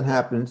things that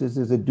happens is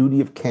there's a duty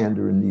of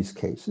candor in these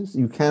cases.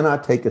 You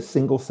cannot take a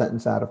single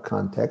sentence out of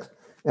context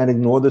and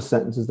ignore the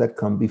sentences that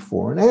come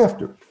before and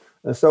after.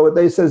 So what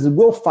they says is,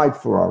 we'll fight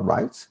for our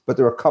rights, but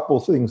there are a couple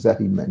of things that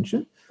he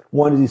mentioned.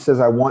 One is he says,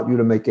 I want you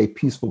to make a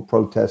peaceful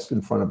protest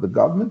in front of the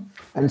government.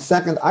 And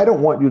second, I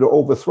don't want you to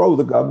overthrow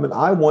the government.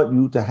 I want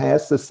you to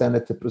ask the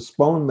Senate to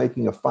postpone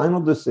making a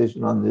final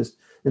decision on this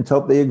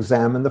until they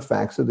examine the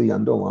facts of the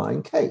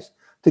underlying case.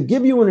 To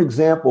give you an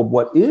example of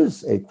what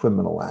is a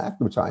criminal act,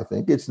 which I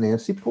think it's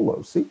Nancy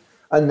Pelosi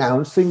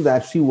announcing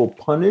that she will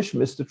punish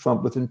Mr.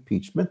 Trump with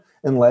impeachment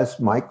unless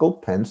Michael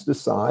Pence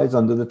decides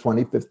under the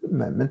 25th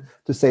Amendment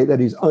to say that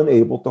he's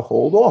unable to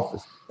hold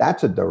office.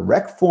 That's a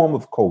direct form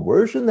of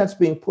coercion that's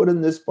being put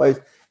in this place,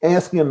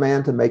 asking a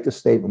man to make a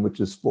statement which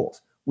is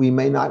false. We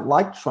may not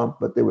like Trump,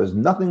 but there was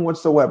nothing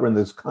whatsoever in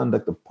his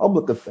conduct of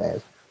public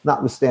affairs,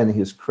 notwithstanding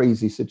his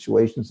crazy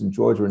situations in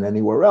Georgia and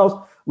anywhere else,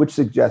 which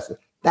suggests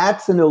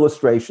that's an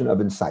illustration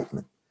of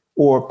incitement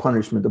or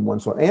punishment of one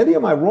sort. Andy,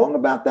 am I wrong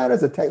about that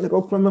as a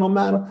technical criminal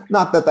matter?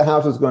 Not that the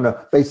House is going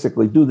to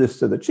basically do this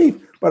to the chief,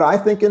 but I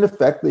think in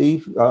effect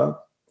the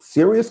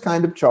serious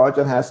kind of charge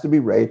that has to be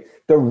raised,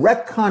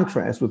 direct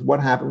contrast with what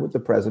happened with the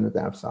president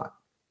outside.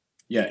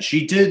 Yeah,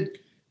 she did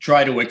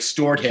try to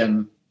extort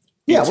him.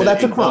 Yeah, well,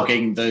 that's a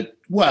crime.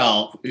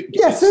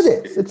 Yes,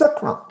 it is. It's a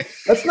crime.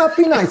 Let's not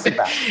be nice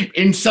about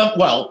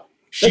it.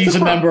 She's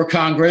a member of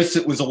Congress.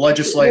 It was a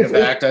legislative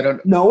act.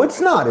 No, it's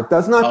not. It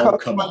does not. Oh,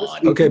 come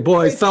on. Okay,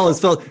 boys, fellas.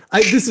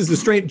 This is the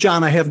straight.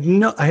 John, I had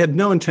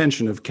no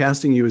intention of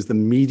casting you as the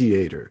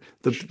mediator,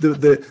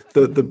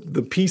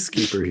 the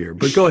peacekeeper here.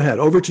 But go ahead.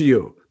 Over to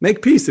you.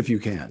 Make peace if you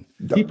can.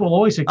 People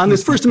always on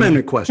this First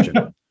Amendment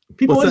question.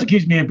 People always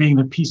accuse me of being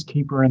the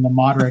peacekeeper and the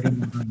moderator in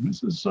the room.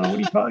 This is what are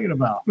you talking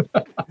about?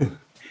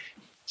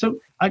 So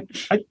I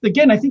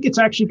think it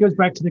actually goes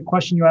back to the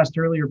question you asked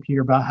earlier,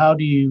 Peter, about how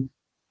do you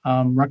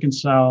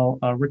reconcile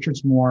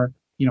Richard's more,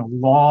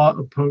 law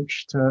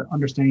approach to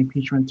understanding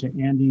impeachment to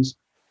Andy's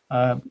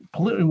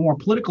more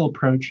political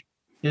approach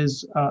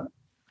is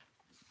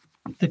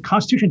the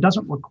Constitution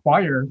doesn't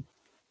require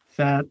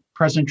that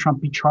President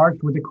Trump be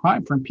charged with a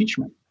crime for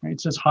impeachment. Right?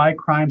 It says high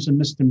crimes and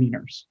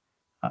misdemeanors.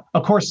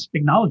 Of course,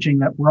 acknowledging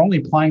that we're only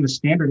applying the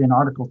standard in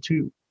Article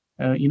 2.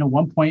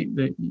 One point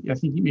that I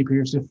think you made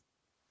clear is if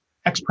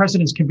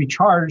ex-presidents can be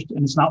charged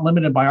and it's not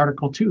limited by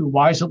Article 2,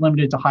 why is it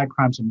limited to high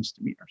crimes and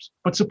misdemeanors?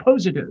 But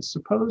suppose it is.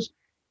 Suppose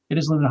it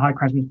is limited to high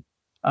crimes.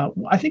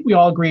 I think we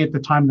all agree at the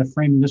time of the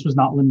framing this was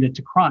not limited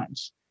to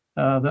crimes.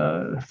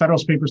 The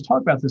Federalist Papers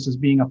talk about this as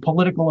being a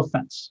political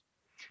offense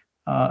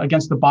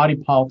against the body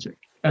politic,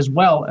 as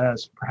well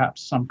as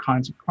perhaps some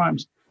kinds of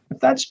crimes. If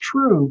that's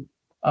true,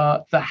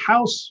 the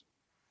House,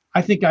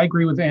 I think I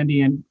agree with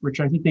Andy and Rich.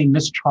 I think they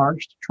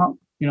mischarged Trump.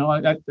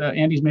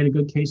 Andy's made a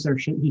good case there.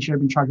 He should have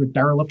been charged with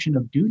dereliction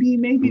of duty,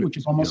 maybe, which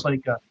is almost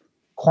like a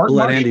court. We'll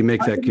let Andy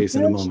make that case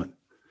in a moment.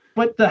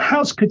 what the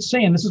House could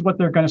say, and this is what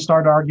they're going to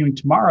start arguing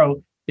tomorrow,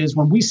 is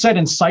when we said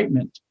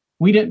incitement,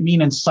 we didn't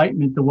mean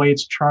incitement the way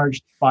it's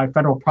charged by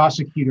federal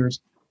prosecutors.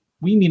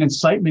 We mean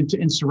incitement to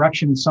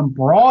insurrection in some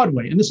broad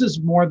way. And this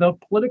is more the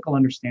political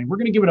understanding. We're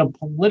going to give it a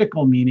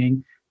political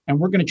meaning, and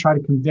we're going to try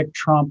to convict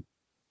Trump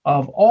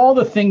of all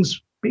the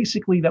things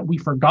basically that we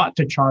forgot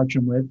to charge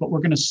him with, but we're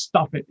going to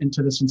stuff it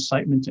into this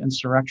incitement to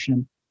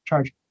insurrection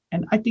charge.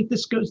 And I think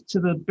this goes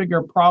to the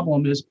bigger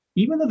problem is,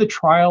 even though the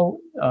trial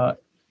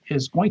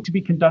is going to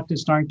be conducted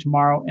starting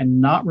tomorrow and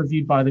not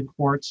reviewed by the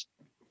courts,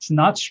 it's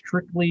not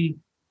strictly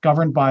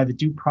governed by the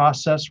due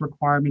process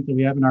requirement that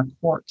we have in our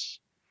courts.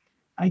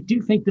 I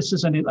do think this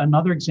is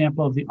another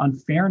example of the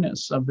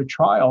unfairness of the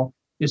trial,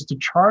 is to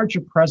charge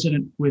a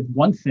president with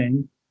one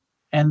thing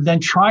and then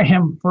try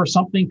him for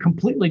something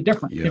completely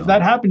different. Yeah. If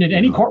that happened in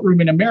any courtrum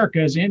in America,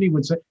 as Andy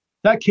would say,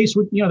 that case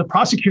would, the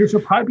prosecutors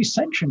would probably be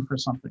sanctioned for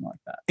something like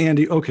that.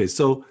 Andy, okay,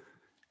 so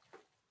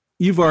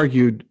you've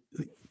argued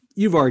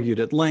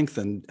at length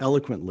and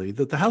eloquently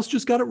that the House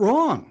just got it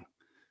wrong,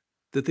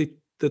 that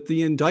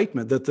the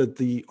indictment, that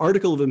the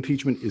article of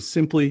impeachment is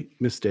simply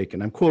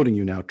mistaken. I'm quoting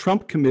you now.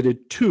 Trump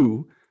committed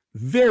 2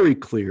 very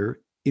clear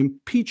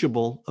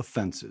impeachable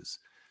offenses.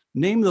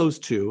 Name those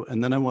 2,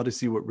 and then I want to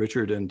see what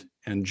Richard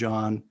and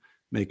John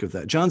make of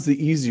that. John's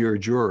the easier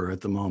juror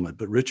at the moment,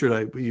 but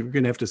Richard, you're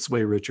going to have to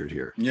sway Richard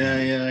here.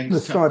 Yeah. The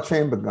Star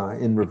Chamber guy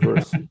in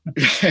reverse.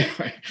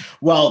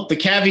 Well, the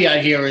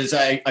caveat here is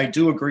I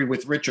do agree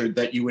with Richard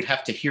that you would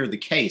have to hear the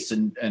case,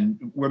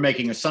 and we're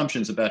making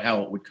assumptions about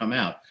how it would come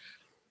out.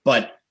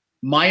 But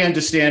my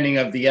understanding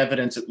of the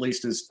evidence, at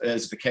least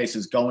as the case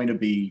is going to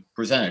be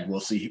presented,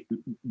 we'll see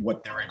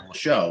what they're able to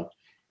show,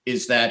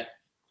 is that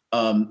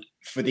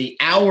for the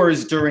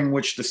hours during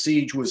which the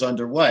siege was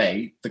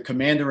underway, the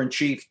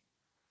commander-in-chief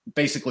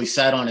basically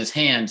sat on his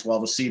hands while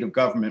the seat of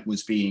government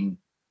was being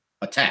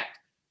attacked.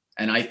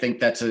 And I think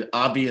that's an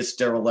obvious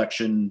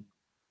dereliction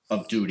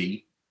of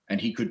duty,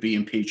 and he could be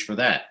impeached for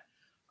that.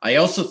 I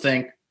also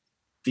think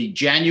the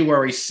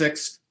January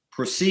 6th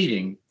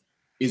proceeding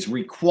is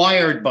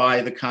required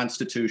by the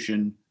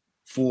Constitution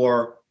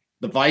for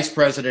the vice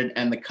president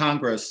and the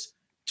Congress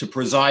to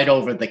preside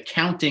over the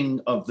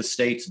counting of the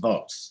states'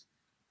 votes.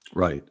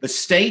 Right. The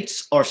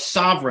states are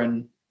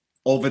sovereign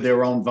over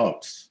their own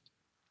votes.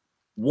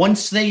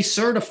 Once they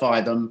certify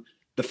them,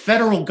 the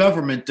federal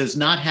government does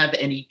not have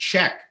any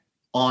check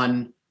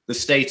on the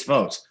states'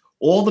 votes.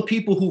 All the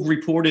people who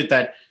reported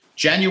that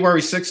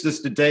January 6th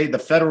is the day the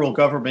federal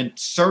government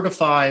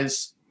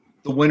certifies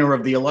the winner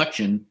of the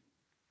election,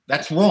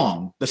 that's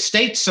wrong. The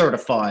states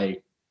certify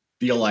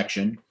the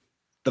election.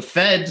 The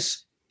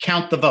feds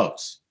count the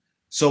votes.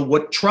 So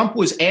what Trump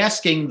was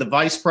asking the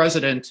vice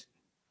president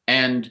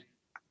and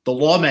the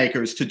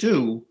lawmakers to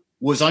do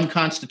was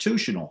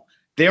unconstitutional.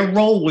 Their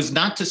role was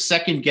not to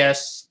second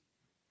guess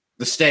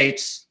the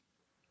states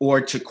or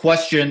to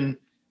question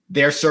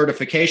their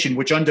certification,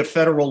 which under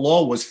federal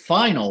law was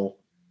final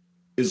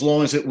as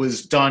long as it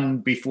was done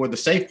before the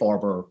safe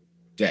harbor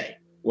day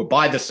or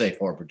by the safe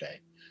harbor day.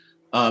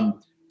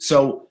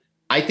 So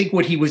I think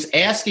what he was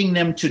asking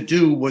them to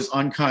do was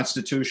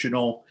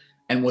unconstitutional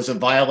and was a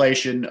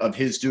violation of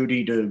his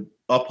duty to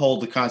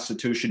uphold the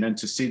Constitution and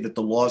to see that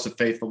the laws are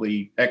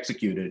faithfully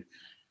executed.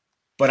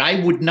 But I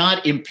would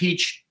not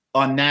impeach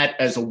on that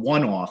as a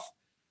one-off.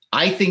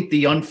 I think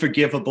the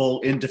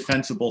unforgivable,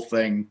 indefensible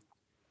thing,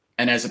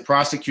 and as a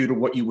prosecutor,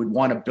 what you would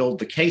want to build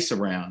the case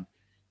around,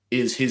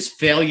 is his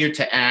failure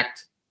to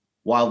act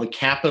while the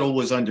Capitol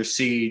was under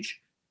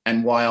siege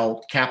and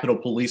while Capitol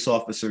police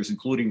officers,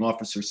 including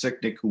Officer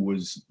Sicknick, who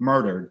was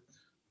murdered,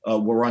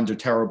 were under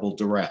terrible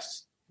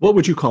duress. What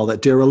would you call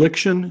that?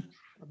 Dereliction?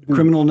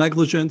 Criminal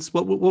negligence?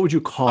 What would you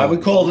call it? I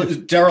would call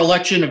it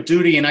dereliction of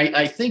duty. And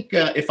I think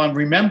if I'm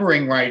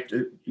remembering right,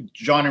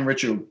 John and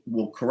Richard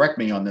will correct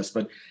me on this,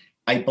 but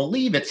I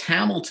believe it's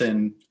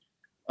Hamilton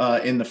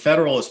in the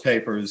Federalist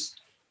Papers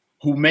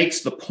who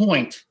makes the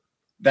point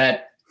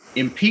that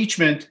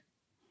impeachment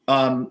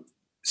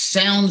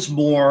sounds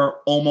more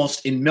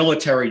almost in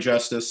military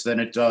justice than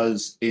it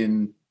does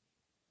in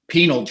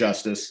penal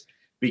justice,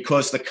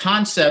 because the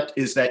concept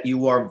is that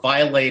you are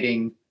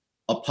violating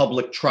a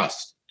public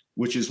trust,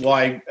 which is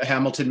why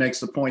Hamilton makes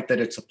the point that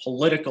it's a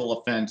political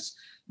offense,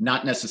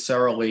 not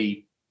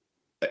necessarily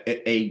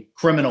a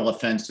criminal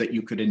offense that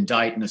you could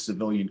indict in a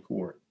civilian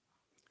court.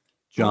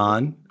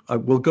 John,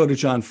 we'll go to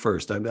John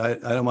first. I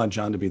don't want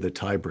John to be the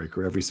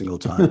tiebreaker every single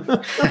time.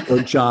 So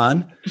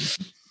John,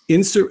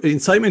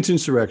 incitement to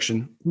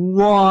insurrection,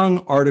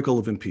 wrong article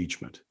of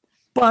impeachment.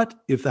 But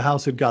if the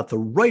House had got the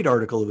right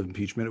article of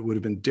impeachment, it would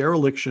have been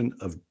dereliction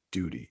of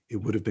duty. It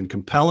would have been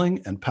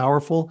compelling and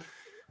powerful.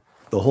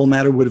 The whole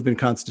matter would have been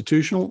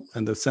constitutional,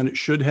 and the Senate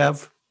should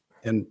have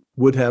and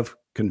would have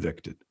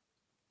convicted.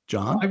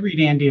 John? I read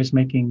Andy as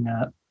making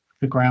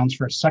the grounds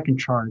for a second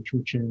charge,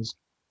 which is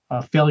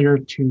failure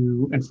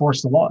to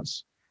enforce the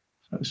laws.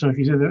 So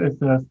if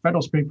the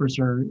Federalist Papers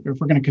if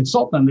we're going to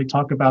consult them, they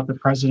talk about the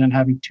president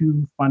having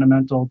 2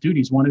 fundamental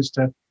duties. One is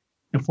to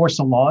enforce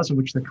the laws, of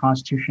which the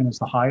Constitution is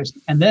the highest,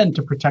 and then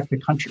to protect the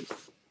country.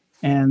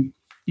 And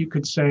you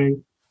could say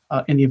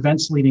in the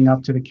events leading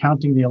up to the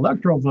counting the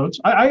electoral votes.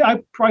 I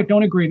probably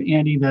don't agree with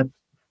Andy that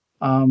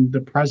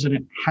the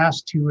president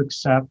has to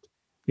accept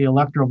the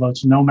electoral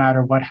votes no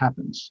matter what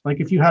happens.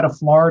 Like if you had a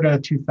Florida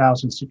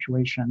 2000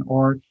 situation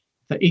or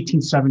the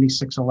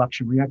 1876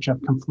 election where you actually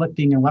have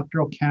conflicting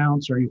electoral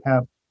counts or you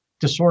have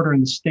disorder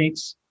in the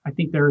states, I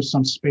think there is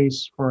some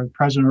space for the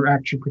president or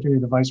actually particularly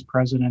the vice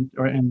president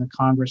or in the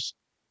Congress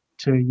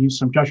to use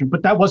some judgment.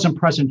 But that wasn't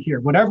present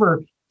here.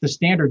 Whatever the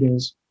standard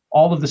is,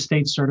 all of the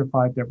states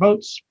certified their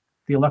votes.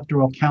 The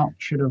electoral count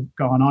should have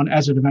gone on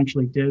as it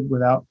eventually did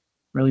without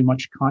really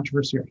much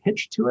controversy or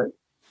hitch to it.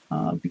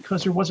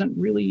 Because there wasn't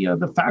really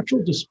the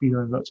factual dispute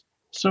of votes.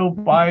 So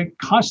by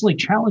constantly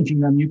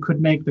challenging them, you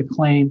could make the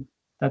claim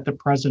that the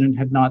president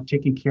had not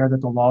taken care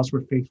that the laws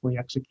were faithfully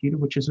executed,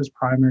 which is his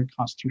primary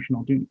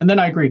constitutional duty. And then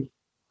I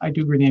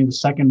do agree with the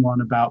second one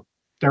about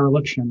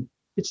dereliction.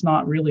 It's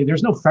not really,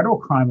 there's no federal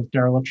crime of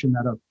dereliction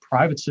that a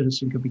private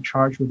citizen could be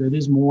charged with. It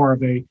is more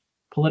of a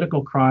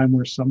political crime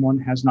where someone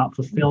has not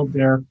fulfilled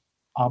their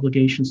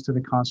obligations to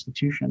the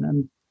Constitution.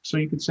 And so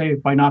you could say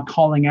by not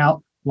calling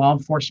out law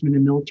enforcement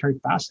and military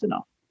fast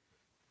enough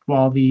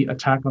while the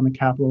attack on the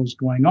Capitol was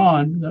going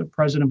on, the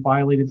president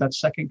violated that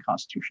second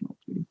constitutional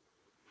duty.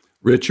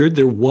 Richard,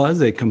 there was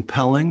a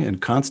compelling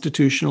and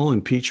constitutional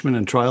impeachment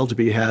and trial to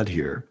be had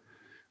here,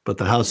 but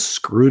the House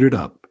screwed it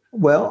up.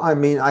 Well, I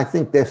mean, I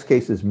think this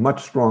case is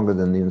much stronger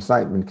than the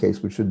incitement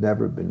case, which should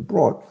never have been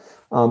brought.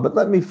 But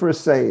let me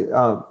first say,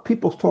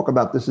 people talk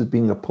about this as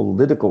being a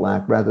political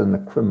act rather than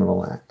a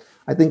criminal act.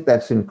 I think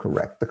that's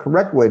incorrect. The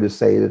correct way to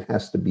say it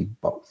has to be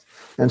both.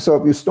 And so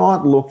if you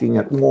start looking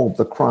at all of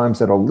the crimes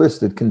that are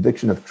listed,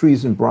 conviction of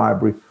treason,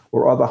 bribery,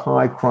 or other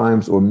high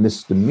crimes or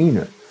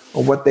misdemeanor,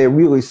 or what they're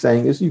really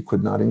saying is you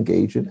could not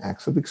engage in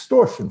acts of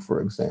extortion,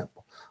 for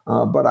example.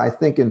 But I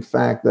think, in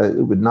fact, that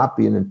it would not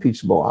be an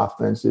impeachable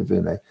offense if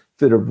in a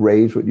fit of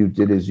rage what you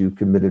did is you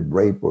committed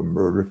rape or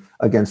murder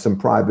against some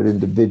private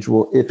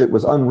individual. If it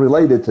was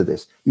unrelated to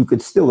this, you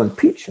could still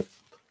impeach him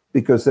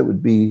because it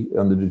would be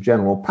under the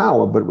general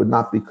power, but it would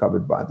not be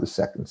covered by the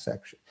second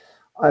section.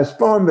 As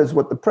far as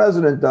what the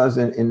president does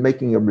in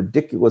making a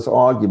ridiculous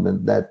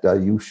argument that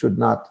you should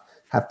not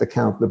have to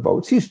count the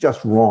votes, he's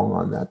just wrong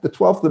on that. The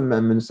 12th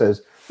Amendment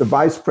says the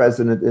vice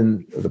president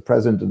and the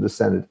president of the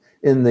Senate,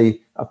 in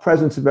the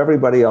presence of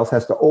everybody else,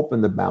 has to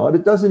open the ballot.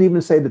 It doesn't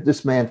even say that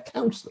this man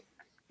counts them.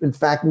 In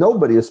fact,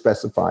 nobody is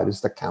specified as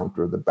the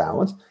counter of the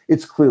ballots.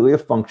 It's clearly a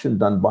function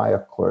done by a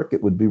clerk.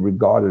 It would be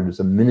regarded as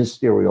a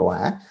ministerial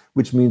act,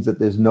 which means that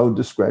there's no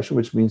discretion,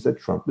 which means that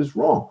Trump is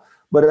wrong.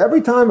 But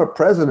every time a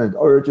president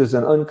urges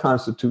an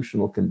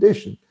unconstitutional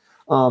condition,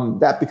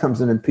 that becomes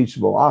an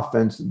impeachable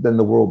offense, then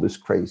the world is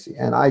crazy.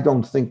 And I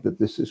don't think that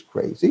this is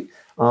crazy.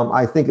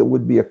 I think it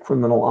would be a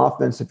criminal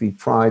offense if he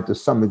tried to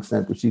some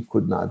extent, which he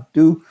could not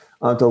do,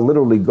 to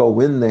literally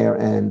go in there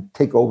and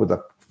take over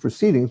the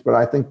proceedings. But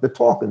I think the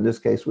talk in this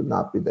case would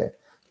not be there.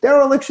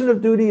 Dereliction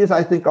of duty is,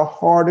 I think, a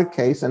harder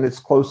case, and it's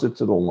closer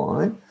to the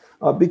line.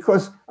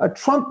 Because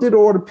Trump did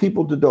order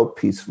people to vote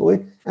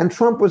peacefully, and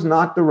Trump was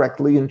not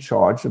directly in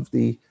charge of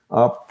the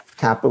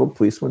Capitol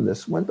Police when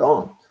this went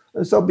on.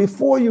 And so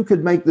before you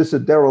could make this a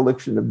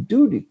dereliction of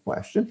duty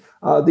question,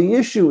 the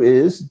issue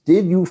is,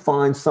 did you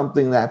find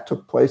something that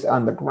took place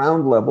on the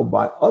ground level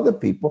by other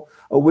people,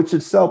 which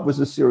itself was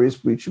a serious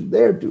breach of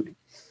their duty?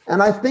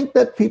 And I think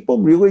that people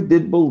really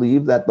did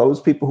believe that those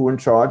people who were in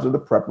charge of the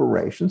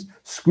preparations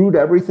screwed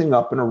everything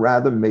up in a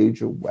rather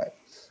major way.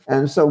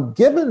 And so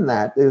given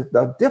that,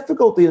 the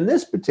difficulty in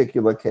this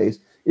particular case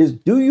is,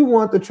 do you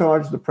want to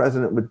charge the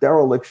president with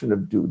dereliction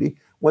of duty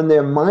when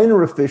they're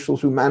minor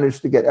officials who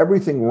managed to get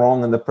everything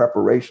wrong in the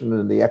preparation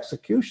and the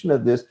execution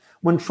of this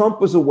when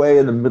Trump was away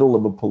in the middle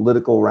of a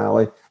political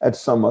rally at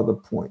some other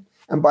point?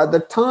 And by the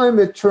time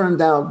it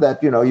turned out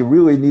that, you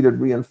really needed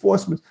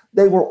reinforcements,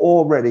 they were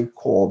already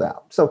called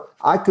out. So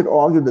I could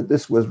argue that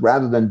this was,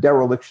 rather than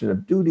dereliction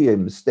of duty, a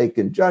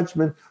mistaken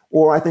judgment.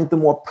 Or I think the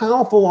more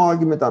powerful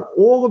argument on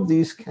all of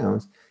these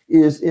counts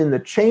is in the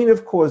chain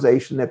of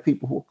causation that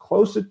people who are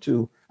closer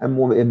to and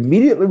more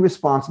immediately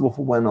responsible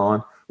for what went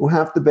on, who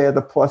have to bear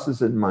the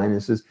pluses and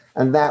minuses.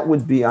 And that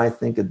would be, I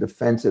think, a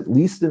defense, at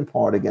least in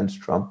part,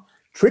 against Trump.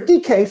 Tricky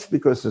case,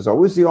 because there's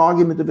always the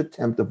argument of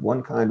attempt of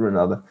one kind or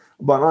another.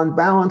 But on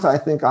balance, I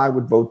think I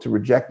would vote to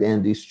reject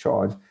Andy's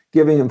charge,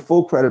 giving him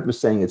full credit for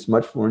saying it's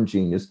much more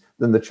ingenious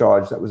than the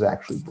charge that was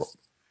actually brought.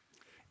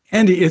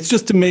 Andy, it's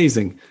just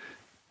amazing.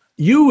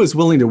 You was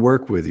willing to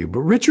work with you,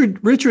 but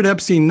Richard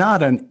Epstein,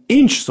 not an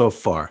inch so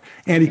far.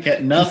 Andy, I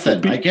get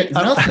nothing. I get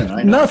nothing.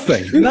 I know.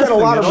 Nothing. You've got a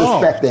lot of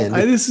respect,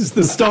 Andy. This is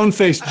the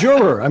stone-faced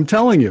juror. I'm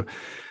telling you.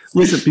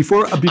 Listen,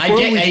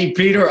 hey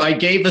Peter, I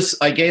gave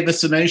a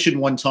summation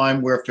one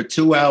time where for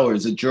 2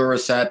 hours a juror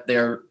sat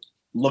there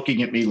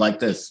looking at me like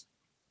this.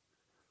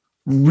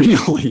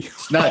 Really?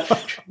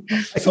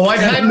 So I've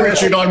had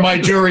Richard on my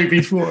jury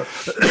before.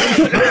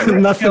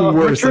 Nothing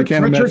worse. I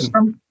can't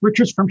imagine.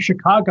 Richard's from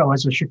Chicago.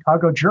 As a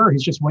Chicago juror,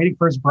 he's just waiting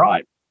for his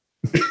bride.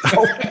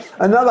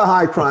 Another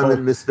high crime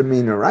and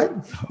misdemeanor, right?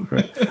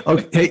 Right.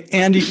 Okay, hey,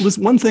 Andy,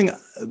 listen, one thing.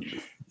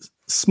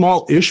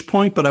 small-ish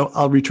point, but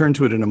I'll return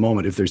to it in a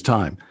moment if there's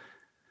time.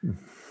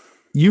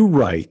 You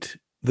write,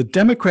 the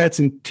Democrats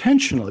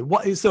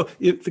intentionally, so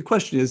if the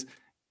question is,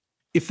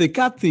 if they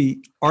got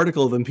the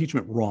article of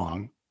impeachment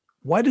wrong,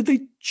 why did they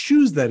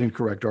choose that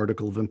incorrect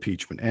article of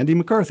impeachment? Andy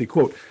McCarthy,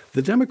 quote,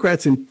 the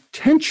Democrats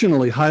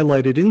intentionally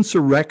highlighted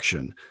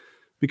insurrection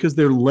because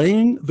they're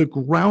laying the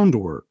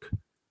groundwork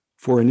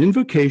for an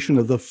invocation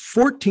of the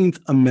 14th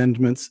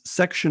Amendment's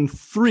Section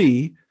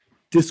 3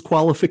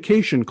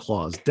 disqualification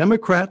clause.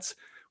 Democrats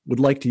would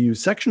like to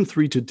use Section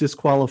 3 to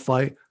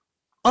disqualify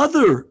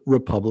other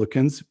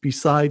Republicans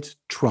besides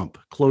Trump,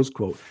 close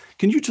quote.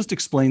 Can you just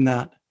explain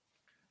that?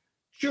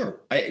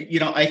 Sure.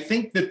 I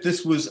think that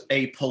this was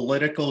a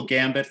political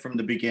gambit from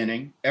the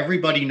beginning.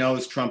 Everybody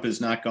knows Trump is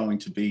not going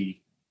to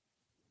be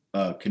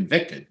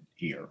convicted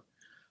here.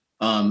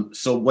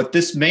 So what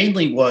this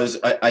mainly was,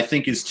 I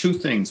think, is two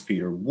things,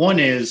 Peter. One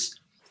is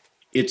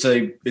it's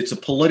a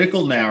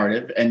political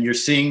narrative, and you're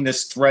seeing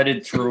this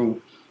threaded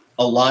through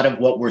a lot of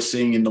what we're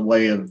seeing in the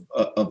way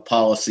of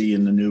policy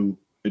in the new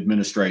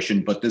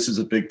administration. But this is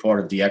a big part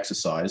of the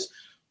exercise,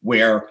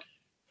 where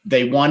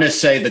they want to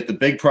say that the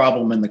big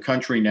problem in the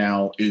country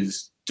now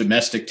is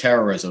domestic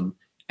terrorism.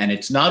 And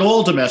it's not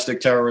all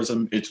domestic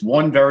terrorism. It's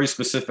one very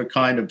specific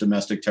kind of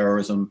domestic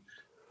terrorism,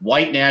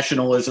 white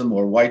nationalism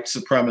or white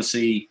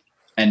supremacy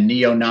and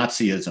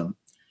neo-Nazism.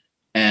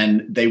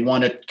 And they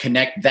want to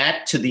connect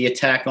that to the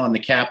attack on the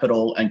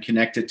Capitol and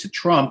connect it to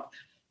Trump.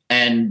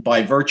 And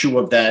by virtue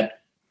of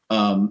that,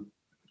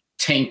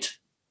 taint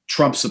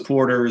Trump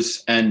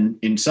supporters and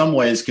in some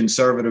ways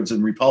conservatives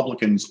and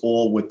Republicans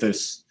all with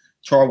this,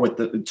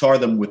 tar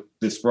them with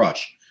this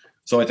brush.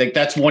 So I think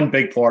that's one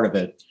big part of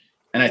it.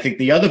 And I think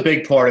the other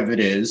big part of it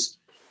is,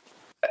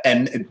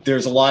 and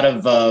there's a lot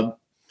of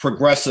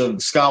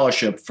progressive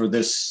scholarship for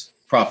this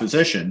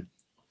proposition,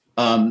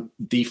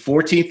 the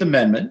 14th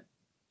Amendment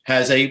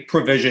has a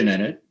provision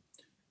in it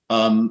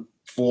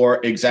for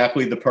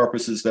exactly the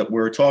purposes that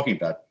we're talking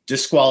about.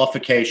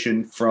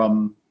 Disqualification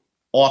from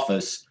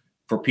office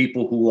for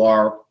people who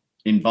are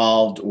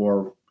involved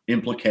or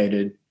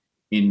implicated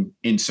in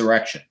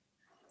insurrection.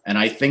 And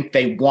I think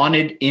they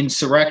wanted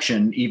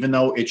insurrection, even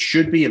though it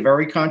should be a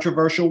very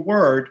controversial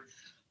word.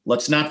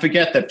 Let's not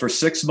forget that for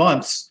 6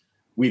 months,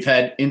 we've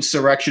had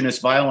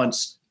insurrectionist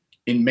violence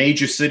in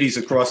major cities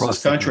across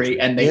this country,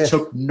 and they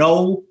took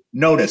no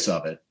notice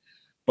of it.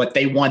 But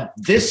they want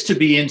this to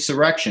be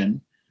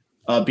insurrection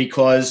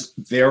because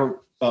there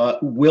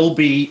will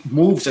be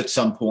moves at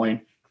some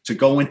point to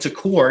go into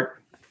court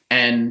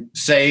and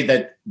say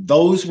that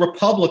those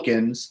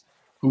Republicans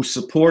who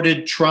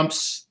supported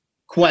Trump's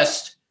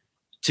quest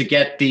to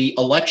get the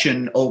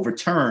election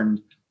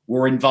overturned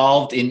were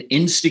involved in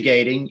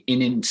instigating,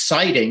 in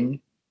inciting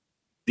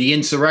the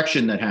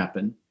insurrection that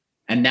happened.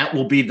 And that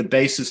will be the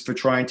basis for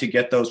trying to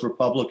get those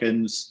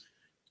Republicans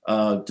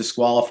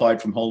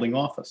disqualified from holding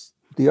office.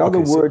 The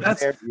other word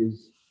there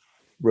is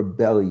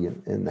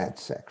rebellion in that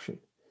section.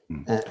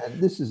 And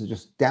this is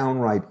just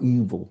downright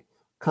evil,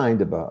 kind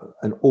of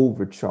an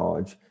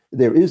overcharge.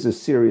 There is a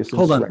serious...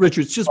 Hold on,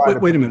 Richard, just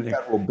wait a minute.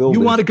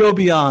 You want to go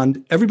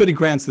beyond, everybody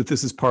grants that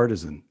this is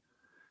partisan.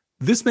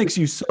 This makes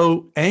you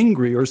so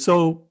angry or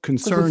so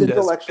concerned it's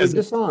intellectually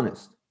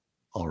dishonest.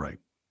 All right.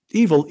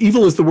 Evil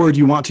is the word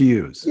you want to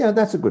use. Yeah,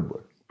 that's a good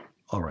word.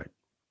 All right.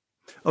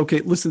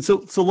 Okay, listen,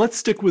 so let's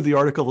stick with the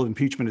article of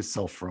impeachment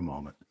itself for a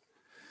moment.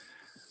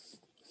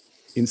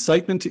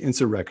 Incitement to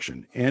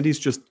insurrection. Andy's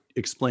just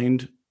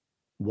explained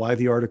why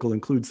the article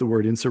includes the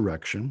word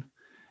insurrection.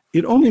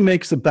 It only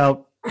makes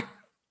about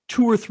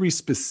 2 or 3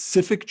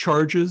 specific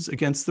charges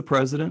against the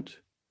president,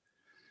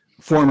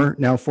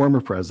 now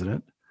former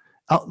president.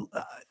 I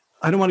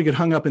don't want to get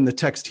hung up in the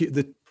text here.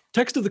 The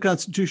text of the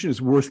Constitution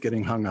is worth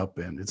getting hung up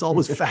in. It's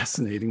always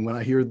fascinating when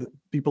I hear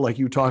people like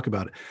you talk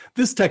about it.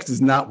 This text is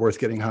not worth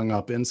getting hung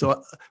up in,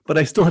 but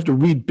I still have to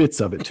read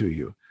bits of it to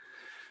you.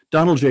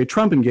 Donald J.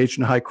 Trump engaged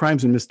in high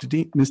crimes and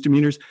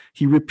misdemeanors.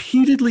 He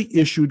repeatedly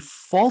issued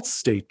false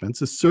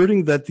statements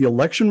asserting that the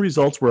election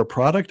results were a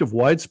product of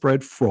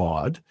widespread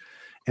fraud,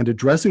 and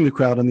addressing the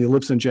crowd on the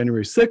ellipse on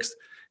January 6th,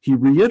 he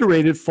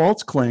reiterated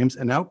false claims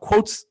and now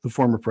quotes the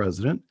former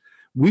president.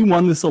 We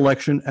won this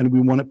election and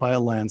we won it by a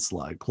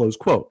landslide, close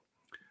quote.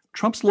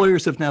 Trump's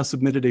lawyers have now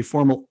submitted a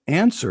formal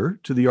answer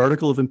to the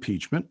article of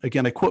impeachment.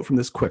 Again, I quote from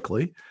this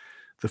quickly.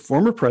 The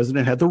former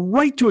president had the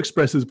right to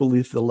express his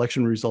belief that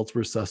election results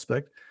were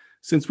suspect,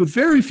 since with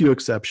very few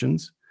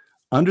exceptions,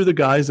 under the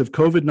guise of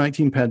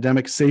COVID-19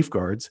 pandemic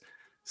safeguards,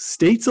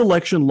 states'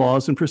 election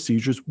laws and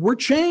procedures were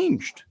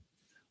changed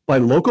by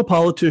local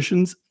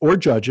politicians or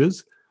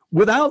judges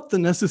without the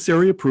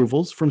necessary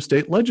approvals from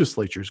state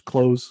legislatures,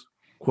 close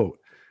quote.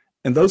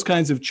 And those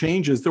kinds of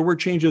changes, there were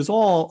changes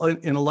all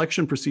in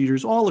election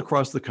procedures all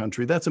across the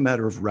country. That's a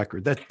matter of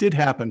record. That did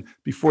happen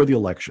before the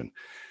election.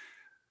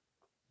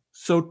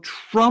 So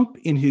Trump,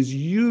 in his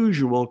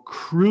usual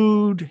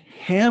crude,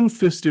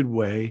 ham-fisted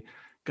way,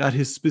 got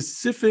his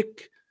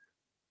specific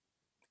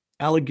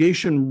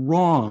allegation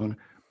wrong,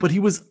 but he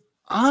was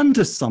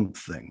onto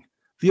something.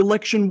 The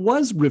election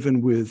was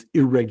riven with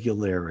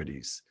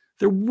irregularities.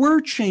 There were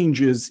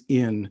changes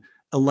in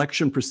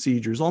election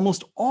procedures,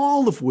 almost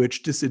all of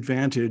which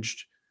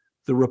disadvantaged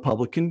the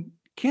Republican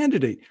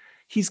candidate.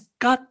 He's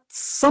got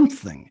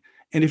something.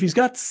 And if he's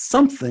got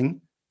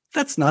something,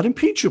 that's not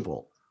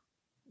impeachable.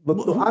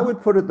 Look, I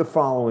would put it the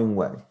following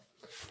way.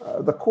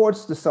 The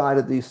courts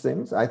decided these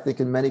things. I think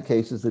in many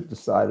cases it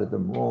decided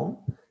them wrong.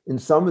 In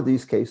some of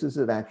these cases,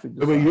 it actually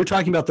decided. You're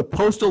talking about the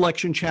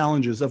post-election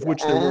challenges, of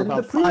which there were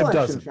about 5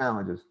 dozen.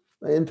 Challenges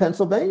in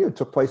Pennsylvania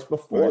took place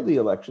before the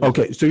election.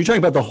 Okay, so you're talking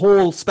about the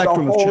whole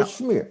spectrum the whole of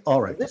smear.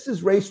 All right. This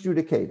is res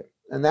judicata,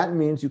 and that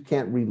means you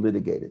can't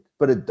relitigate it.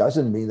 But it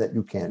doesn't mean that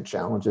you can't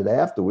challenge it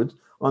afterwards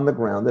on the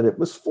ground that it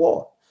was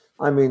flawed.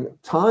 I mean,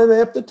 time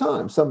after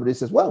time, somebody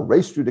says, well,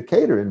 res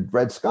judicata in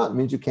Dred Scott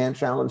means you can't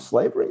challenge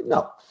slavery.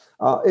 No.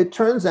 It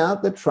turns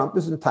out that Trump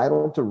is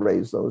entitled to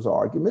raise those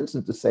arguments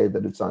and to say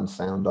that it's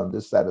unsound on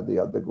this, that, or the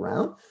other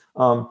ground.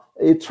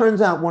 It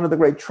turns out one of the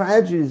great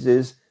tragedies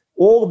is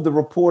all of the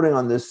reporting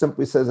on this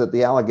simply says that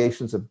the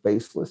allegations are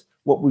baseless.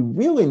 What we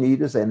really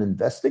need is an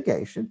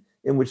investigation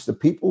in which the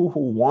people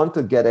who want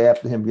to get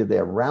after him give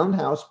their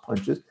roundhouse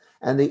punches,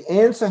 and the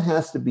answer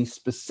has to be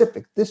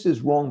specific. This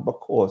is wrong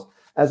because,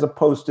 as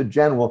opposed to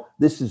general,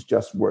 this is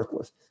just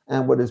worthless.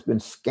 And what has been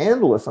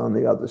scandalous on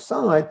the other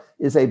side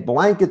is a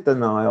blanket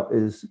denial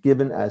is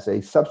given as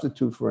a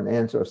substitute for an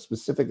answer of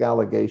specific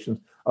allegations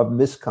of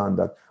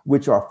misconduct,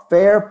 which are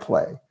fair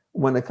play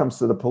when it comes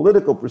to the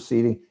political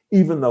proceeding,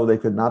 even though they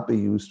could not be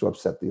used to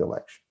upset the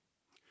election.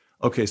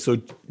 Okay, so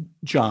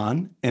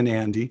John and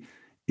Andy,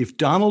 if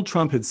Donald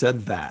Trump had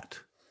said that,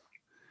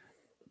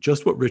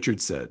 just what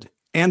Richard said,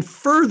 and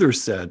further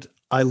said,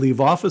 I leave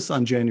office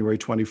on January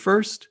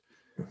 21st,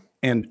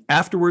 and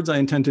afterwards, I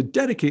intend to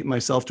dedicate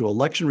myself to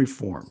election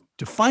reform,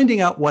 to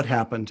finding out what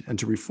happened and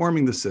to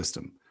reforming the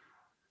system.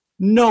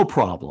 No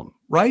problem,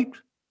 right?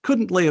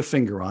 Couldn't lay a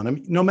finger on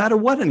him, no matter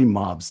what any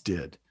mobs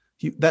did.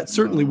 That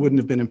certainly wouldn't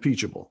have been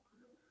impeachable.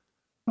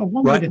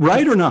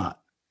 Right or not?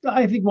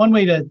 I think one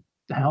way to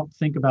help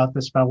think about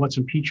this, about what's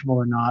impeachable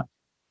or not,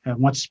 and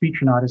what's speech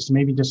or not, is to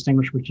maybe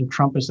distinguish between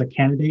Trump as the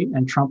candidate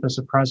and Trump as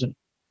the president.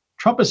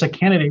 Trump is a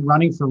candidate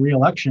running for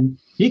re-election.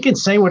 He can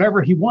say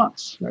whatever he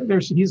wants.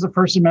 He's the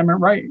First Amendment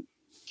right,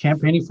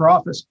 campaigning for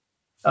office.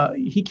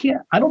 He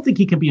can't. I don't think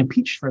he can be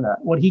impeached for that.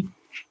 What he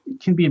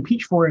can be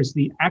impeached for is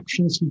the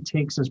actions he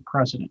takes as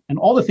president. And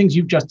all the things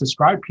you've just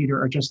described,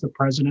 Peter, are just the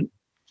president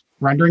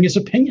rendering his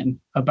opinion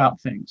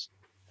about things.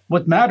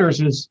 What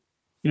matters is,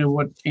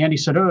 what Andy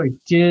said earlier.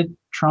 Did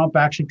Trump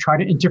actually try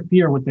to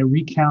interfere with the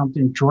recount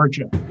in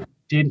Georgia?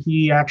 Did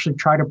he actually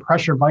try to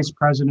pressure Vice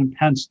President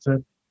Pence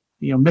to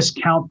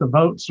miscount the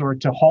votes or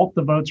to halt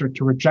the votes or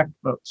to reject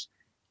votes?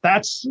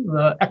 That's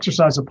the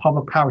exercise of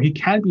public power. He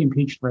can be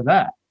impeached for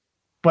that.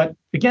 But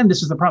again,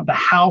 this is the problem. The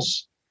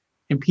House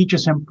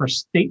impeaches him for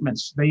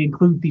statements. They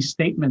include these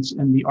statements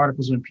in the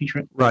articles of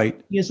impeachment.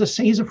 Right. He's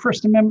a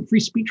First Amendment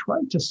free speech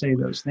right to say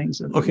those things.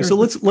 Okay, so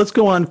let's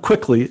go on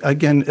quickly,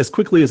 again, as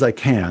quickly as I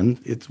can.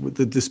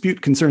 The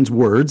dispute concerns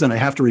words, and I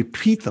have to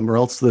repeat them or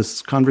else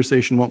this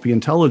conversation won't be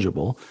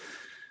intelligible.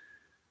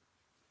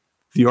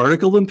 The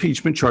article of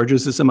impeachment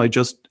charges him,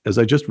 as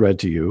I just read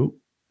to you,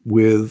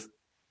 with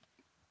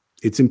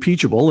it's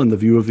impeachable in the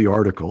view of the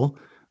article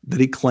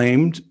that he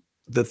claimed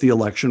that the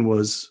election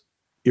was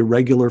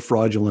irregular,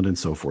 fraudulent, and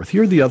so forth.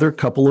 Here are the other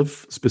couple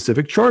of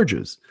specific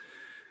charges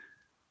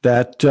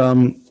that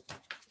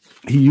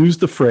he used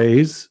the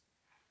phrase,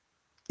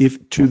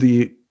 if to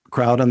the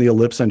crowd on the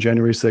ellipse on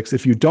January 6th,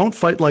 if you don't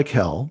fight like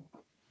hell,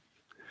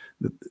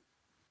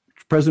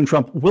 President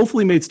Trump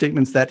willfully made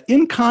statements that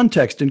in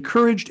context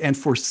encouraged and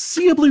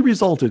foreseeably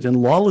resulted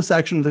in lawless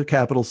action of the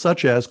Capitol,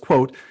 such as,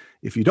 quote,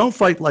 if you don't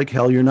fight like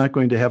hell, you're not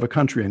going to have a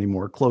country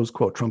anymore, close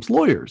quote. Trump's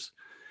lawyers.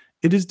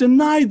 It is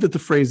denied that the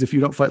phrase, if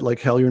you don't fight like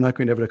hell, you're not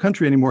going to have a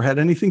country anymore, had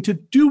anything to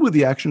do with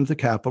the action of the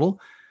Capitol,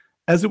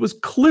 as it was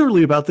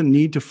clearly about the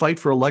need to fight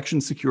for election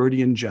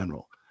security in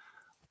general.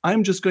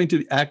 I'm just going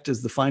to act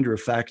as the finder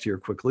of fact here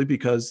quickly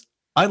because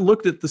I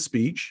looked at the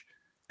speech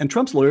and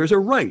Trump's lawyers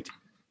are right.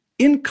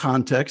 In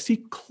context, he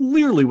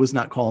clearly was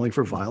not calling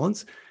for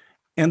violence,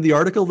 and the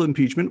article of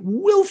impeachment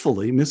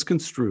willfully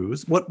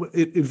misconstrues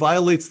it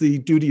violates the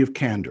duty of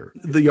candor.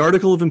 The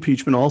article of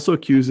impeachment also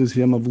accuses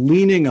him of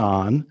leaning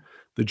on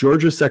the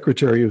Georgia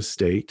Secretary of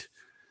State.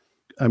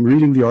 I'm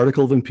reading the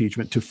article of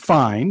impeachment to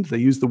find, they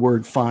use the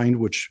word find,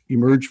 which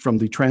emerged from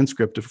the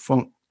transcript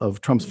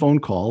of Trump's phone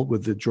call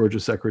with the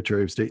Georgia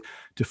Secretary of State,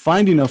 to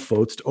find enough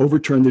votes to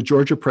overturn the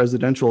Georgia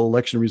presidential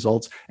election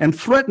results and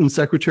threaten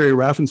Secretary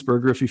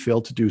Raffensperger if he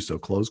failed to do so,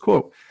 close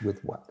quote.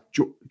 With what?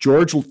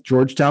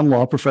 Georgetown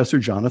law professor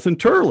Jonathan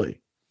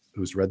Turley,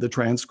 who's read the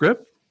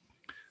transcript.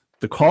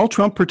 The call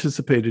Trump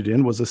participated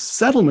in was a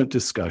settlement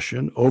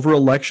discussion over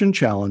election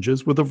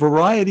challenges with a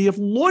variety of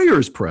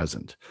lawyers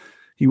present.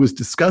 He was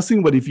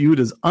discussing what he viewed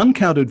as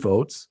uncounted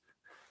votes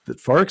that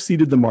far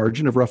exceeded the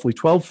margin of roughly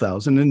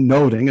 12,000 and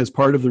noting as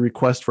part of the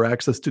request for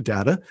access to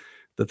data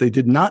that they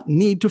did not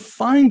need to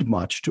find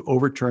much to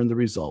overturn the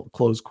result,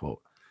 close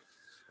quote.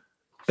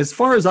 As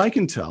far as I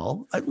can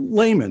tell,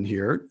 layman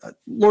here,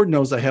 Lord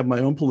knows I have my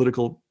own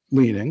political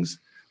leanings,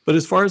 But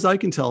as far as I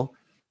can tell,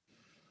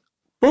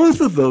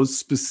 both of those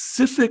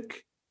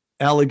specific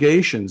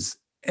allegations,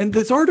 and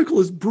this article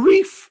is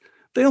brief.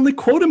 They only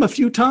quote him a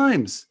few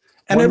times.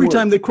 And every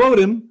time they quote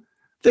him,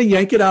 they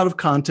yank it out of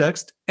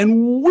context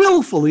and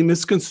willfully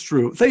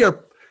misconstrue. They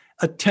are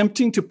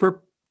attempting to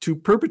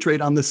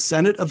perpetrate on the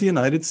Senate of the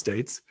United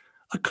States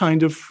a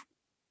kind of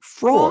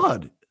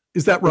fraud.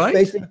 Is that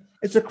right?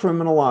 It's a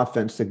criminal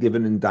offense to give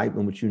an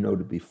indictment which you know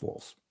to be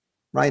false.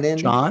 Right,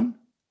 Andy? John?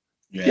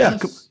 Yes.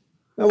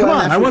 Yeah. Come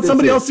on, I want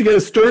somebody else to get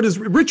as stirred as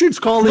Richard's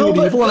calling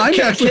it evil, and I'm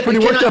actually pretty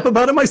worked up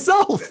about it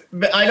myself.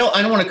 But I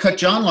don't want to cut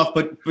John off,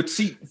 but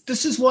see,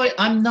 this is why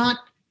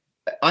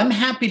I'm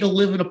happy to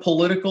live in a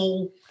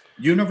political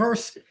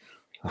universe.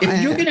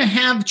 If you're going to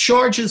have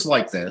charges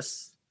like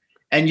this,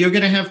 and you're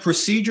going to have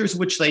procedures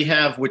which they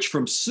have, which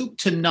from soup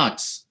to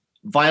nuts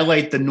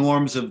violate the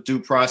norms of due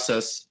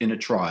process in a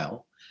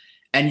trial,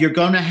 and you're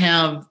going to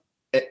have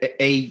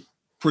a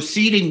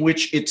proceeding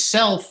which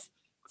itself,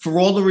 for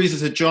all the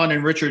reasons that John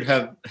and Richard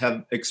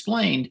have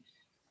explained,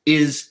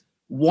 is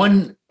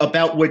one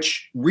about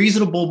which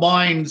reasonable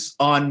minds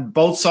on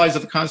both sides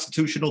of the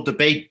constitutional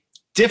debate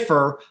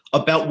differ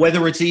about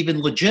whether it's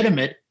even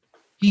legitimate,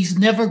 he's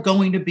never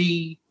going to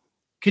be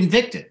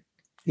convicted.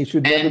 He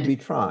should never be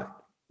tried.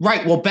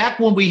 Right. Well, back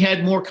when we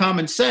had more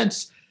common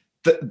sense,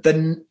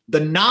 the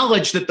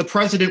knowledge that the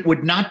president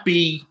would not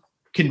be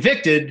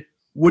convicted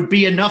would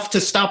be enough to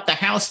stop the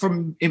House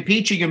from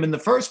impeaching him in the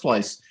first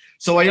place.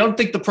 So I don't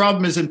think the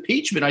problem is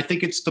impeachment. I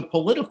think it's the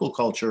political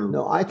culture.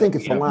 No, I think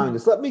it's allowing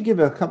this. Let me give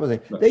you a couple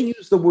of things. They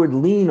use the word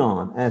lean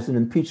on as an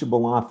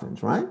impeachable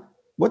offense, right?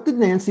 What did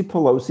Nancy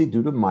Pelosi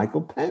do to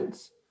Michael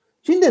Pence?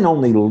 She didn't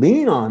only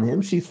lean on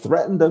him, she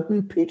threatened the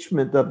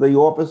impeachment of the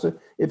officer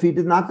if he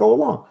did not go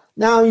along.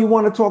 Now you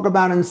want to talk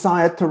about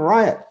incite to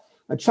riot.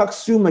 Chuck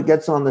Schumer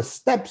gets on the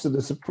steps of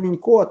the Supreme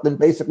Court, then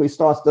basically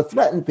starts to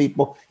threaten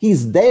people.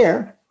 He's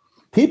there.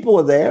 People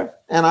are there.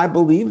 And I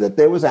believe that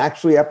there was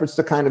actually efforts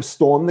to kind of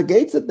storm the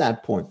gates at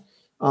that point.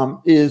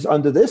 Is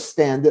under this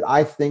standard,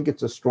 I think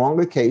it's a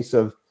stronger case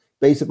of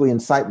basically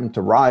incitement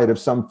to riot of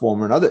some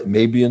form or another. It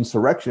may be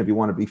insurrection if you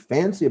want to be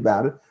fancy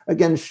about it,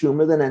 against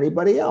Schumer than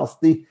anybody else.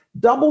 The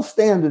double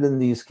standard in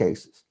these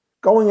cases,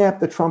 going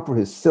after Trump for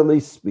his silly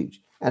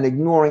speech and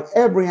ignoring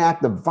every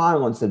act of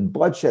violence and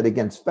bloodshed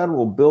against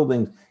federal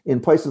buildings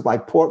in places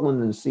like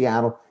Portland and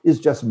Seattle, is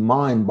just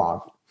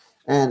mind-boggling.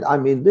 And I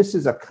mean, this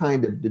is a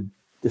kind of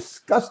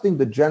disgusting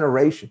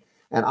degeneration.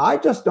 And I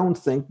just don't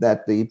think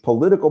that the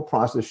political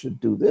process should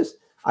do this.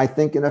 I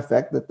think, in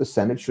effect, that the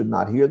Senate should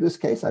not hear this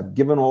case. I've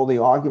given all the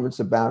arguments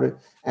about it.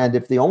 And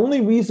if the only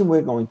reason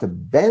we're going to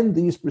bend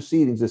these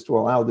proceedings is to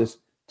allow this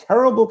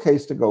terrible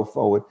case to go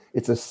forward,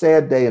 it's a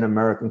sad day in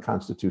American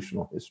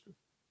constitutional history.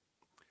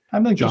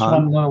 I'm going to just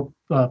one little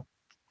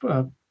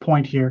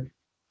point here.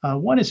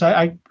 One is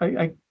I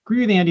agree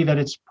with Andy that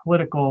it's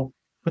political,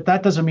 but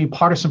that doesn't mean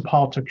partisan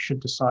politics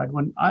should decide.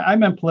 When I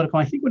meant political,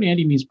 I think what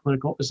Andy means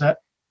political is that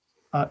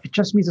it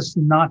just means it's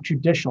not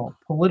judicial.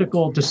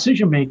 Political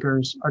decision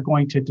makers are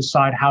going to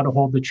decide how to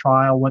hold the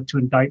trial, what to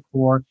indict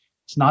for.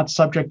 It's not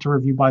subject to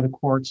review by the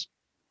courts.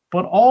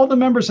 But all the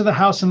members of the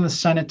House and the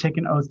Senate take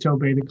an oath to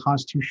obey the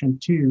Constitution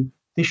too.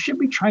 They should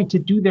be trying to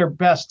do their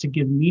best to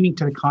give meaning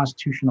to the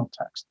constitutional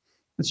text.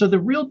 And so the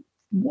real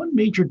one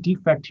major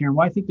defect here, and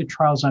why I think the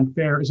trial is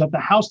unfair, is that the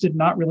House did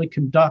not really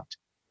conduct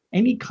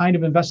any kind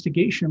of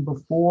investigation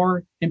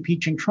before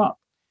impeaching Trump.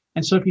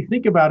 And so if you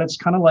think about it, it's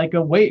kind of like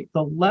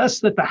the less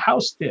that the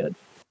House did,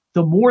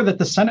 the more that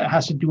the Senate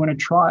has to do in a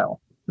trial.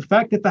 The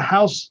fact that the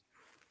House,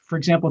 for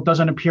example,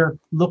 doesn't appear,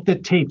 looked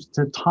at tapes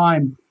to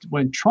time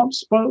when Trump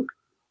spoke,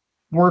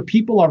 were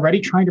people already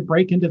trying to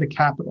break into the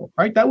Capitol,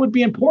 right? That would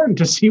be important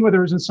to see whether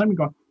there was something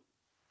going.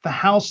 The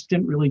House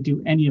didn't really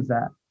do any of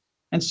that.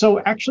 And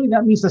so actually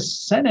that means the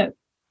Senate.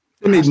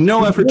 They made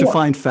no effort to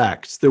find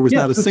facts. There was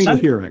not a single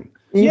hearing.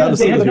 Yeah,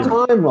 they had the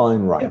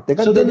timeline right.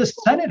 Yeah. So then the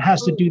Senate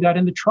has to do that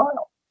in the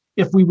trial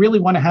if we really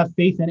want to have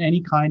faith in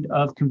any kind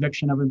of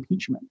conviction of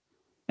impeachment.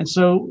 And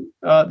so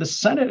the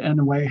Senate, in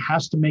a way,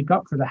 has to make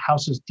up for the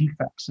House's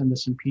defects in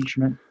this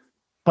impeachment.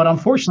 But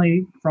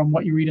unfortunately, from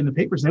what you read in the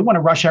papers, they want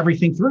to rush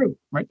everything through,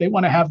 right? They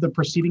want to have the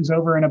proceedings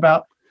over in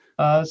about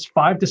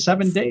 5 to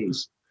 7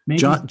 days.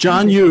 Maybe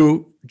John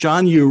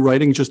Yoo,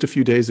 writing just a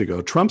few days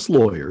ago, Trump's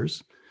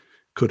lawyers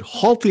could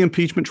halt the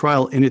impeachment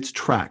trial in its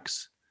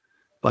tracks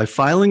by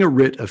filing a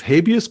writ of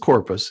habeas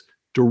corpus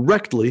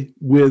directly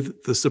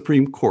with the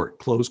Supreme Court,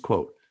 close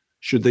quote.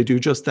 Should they do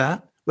just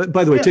that? But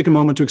by the way, take a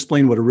moment to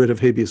explain what a writ of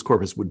habeas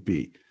corpus would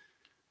be.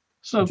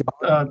 So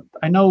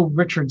I know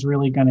Richard's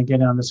really going to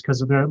get on this because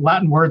the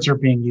Latin words are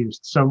being used.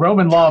 So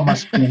Roman law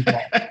must be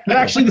involved. But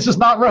actually, this is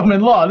not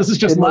Roman law. This is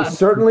just Latin. It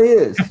certainly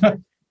is.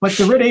 But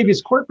the writ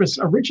habeas corpus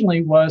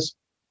originally was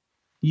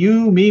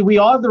you, me, we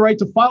all have the right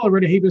to file a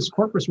writ of habeas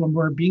corpus when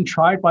we're being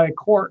tried by a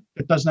court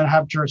that does not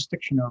have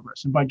jurisdiction over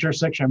us. And by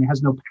jurisdiction, I mean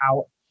has no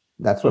power.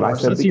 That's what I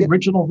said. That's the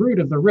original root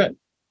of the writ.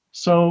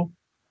 So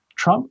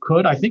Trump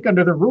could, I think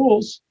under the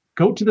rules,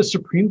 go to the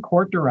Supreme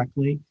Court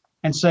directly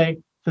and say,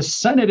 the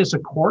Senate is a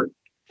court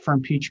for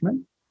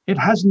impeachment. it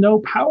has no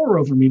power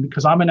over me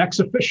because I'm an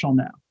ex-official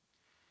now.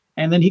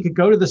 And then he could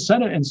go to the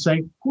Senate and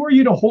say, who are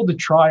you to hold the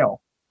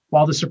trial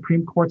while the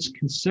Supreme Court's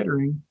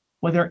considering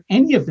whether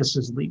any of this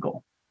is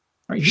legal?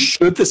 Right?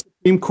 Should the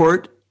Supreme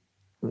Court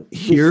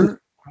hear?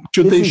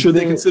 Should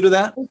they consider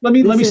that? Let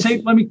me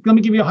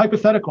give you a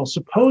hypothetical.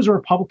 Suppose a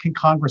Republican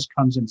Congress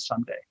comes in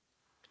someday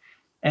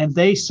and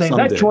they say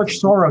that George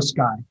Soros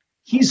guy,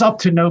 he's up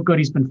to no good.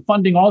 He's been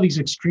funding all these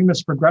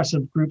extremist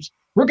progressive groups.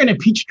 We're going to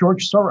impeach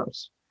George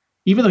Soros,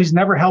 even though he's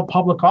never held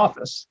public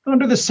office.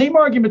 Under the same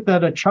argument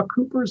that Chuck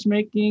Cooper is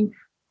making,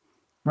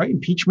 right?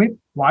 Impeachment,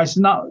 why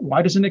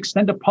doesn't it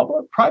extend to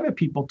private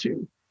people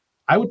too?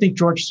 I would think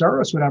George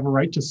Soros would have a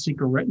right to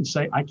seek a writ and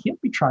say, I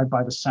can't be tried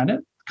by the Senate.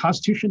 The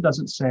Constitution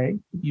doesn't say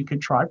you can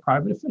try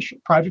private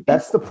people.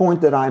 That's the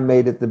point that I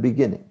made at the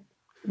beginning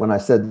when I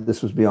said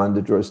this was beyond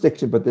the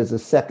jurisdiction, but there's a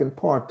second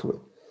part to it.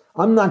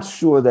 I'm not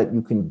sure that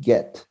you can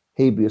get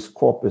habeas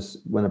corpus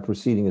when a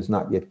proceeding is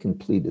not yet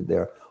completed.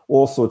 There are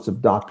all sorts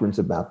of doctrines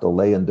about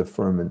delay and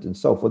deferment and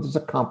so forth. It's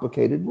a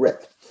complicated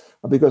writ.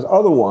 Because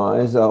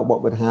otherwise,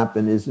 what would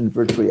happen is in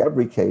virtually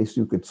every case,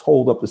 you could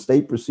hold up a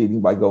state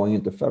proceeding by going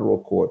into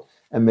federal court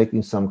and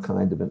making some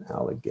kind of an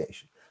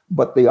allegation.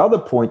 But the other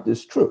point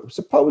is true.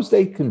 Suppose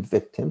they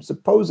convict him.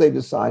 Suppose they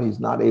decide he's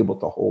not able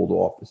to hold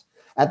office.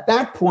 At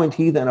that point,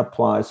 he then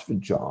applies for a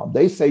job.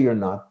 They say you're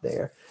not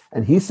there.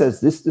 And he says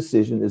this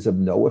decision is of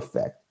no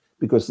effect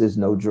because there's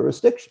no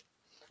jurisdiction.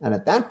 And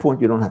at that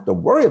point, you don't have to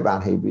worry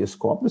about habeas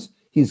corpus.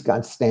 He's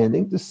got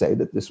standing to say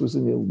that this was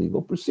an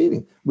illegal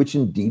proceeding, which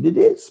indeed it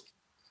is.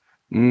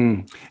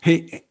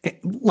 Hey,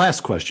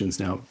 last questions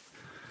now.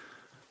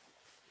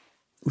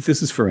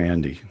 This is for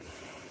Andy.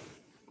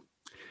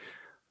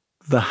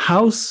 The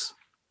House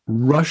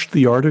rushed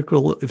the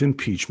article of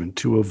impeachment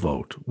to a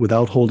vote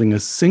without holding a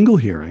single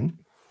hearing,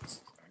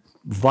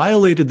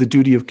 violated the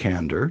duty of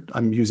candor.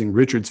 I'm using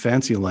Richard's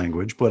fancy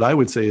language, but I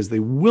would say is they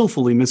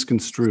willfully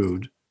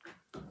misconstrued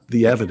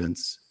the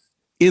evidence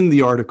in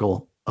the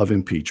article of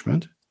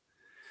impeachment.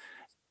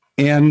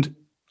 And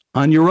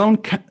on your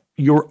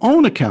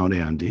own account,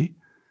 Andy,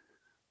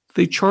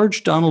 they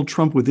charged Donald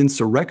Trump with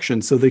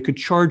insurrection so they could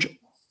charge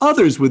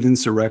others with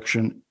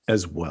insurrection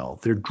as well.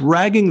 They're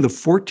dragging the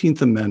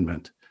 14th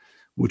Amendment,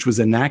 which was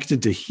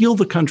enacted to heal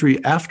the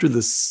country after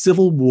the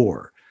Civil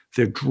War.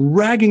 They're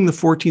dragging the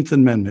 14th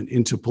Amendment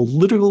into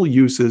political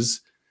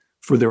uses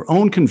for their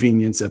own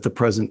convenience at the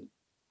present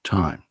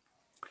time.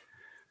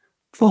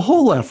 The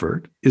whole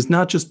effort is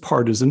not just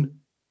partisan,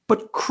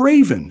 but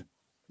craven,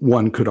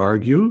 one could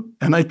argue,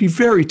 and I'd be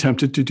very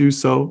tempted to do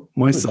so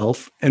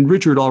myself, and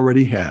Richard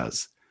already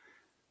has.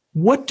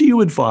 What do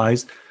you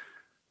advise?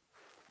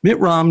 Mitt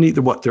Romney,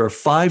 there are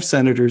 5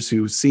 senators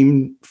who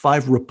seem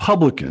 5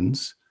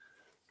 Republicans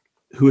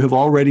who have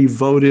already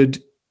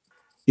voted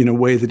in a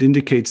way that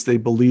indicates they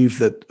believe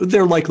that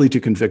they're likely to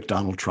convict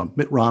Donald Trump.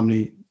 Mitt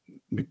Romney,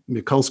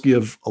 Mikulski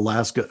of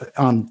Alaska,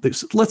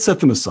 let's set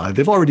them aside.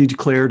 They've already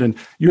declared, and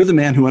you're the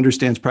man who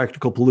understands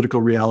practical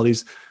political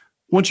realities.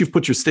 Once you've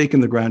put your stake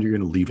in the ground, you're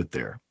going to leave it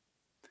there.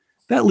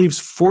 That leaves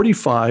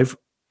 45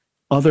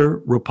 other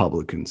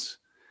Republicans,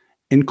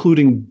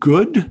 including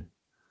good,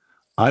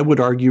 I would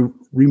argue,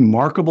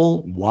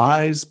 remarkable,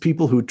 wise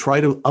people who try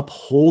to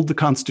uphold the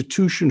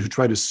Constitution, who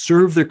try to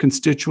serve their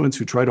constituents,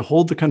 who try to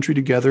hold the country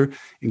together,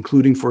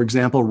 including, for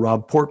example,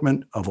 Rob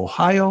Portman of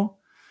Ohio,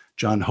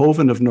 John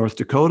Hoeven of North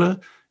Dakota.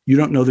 You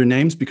don't know their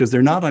names because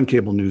they're not on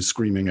cable news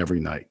screaming every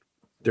night.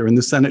 They're in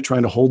the Senate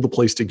trying to hold the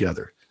place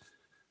together.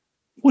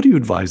 What do you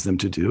advise them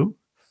to do?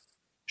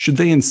 Should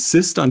they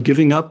insist on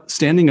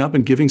standing up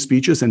and giving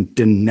speeches and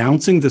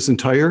denouncing this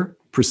entire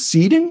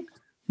proceeding?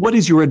 What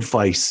is your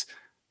advice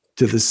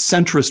to the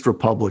centrist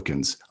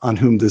Republicans on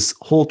whom this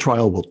whole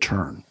trial will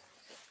turn?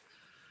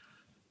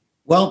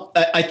 Well,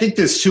 I think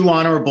there's 2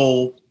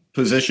 honorable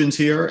positions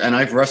here, and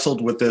I've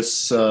wrestled with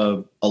this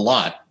a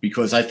lot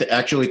because I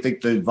actually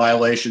think the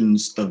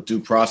violations of due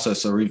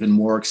process are even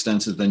more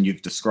extensive than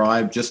you've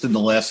described. Just in the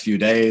last few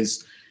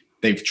days,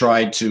 they've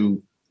tried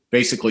to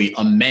basically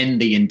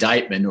amend the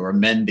indictment or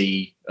amend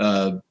the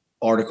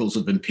articles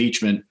of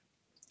impeachment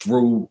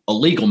through a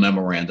legal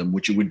memorandum,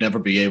 which you would never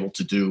be able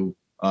to do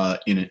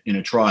in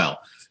a trial.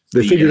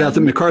 They figured out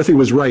that McCarthy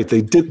was right.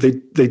 They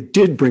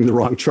did bring the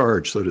wrong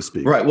charge, so to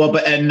speak. Right. Well,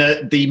 but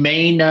the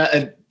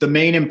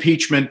main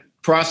impeachment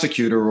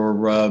prosecutor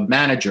or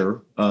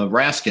manager,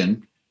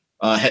 Raskin,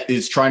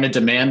 is trying to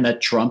demand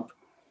that Trump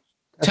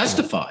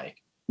testify,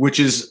 which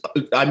is,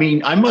 I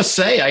mean, I must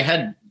say, I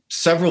had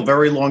several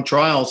very long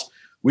trials.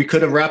 We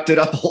could have wrapped it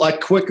up a lot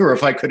quicker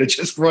if I could have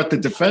just brought the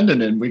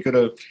defendant in. We could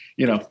have,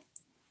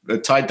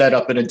 tied that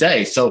up in a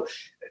day. So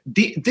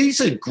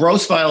these are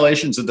gross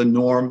violations of the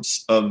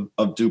norms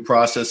of due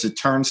process. It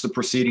turns the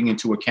proceeding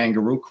into a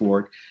kangaroo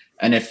court.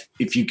 And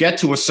if you get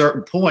to a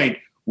certain point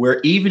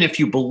where even if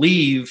you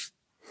believe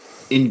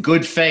in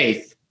good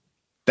faith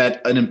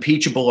that an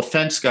impeachable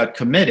offense got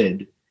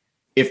committed,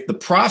 if the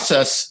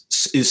process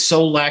is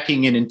so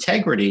lacking in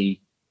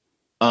integrity,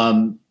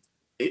 I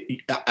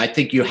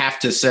think you have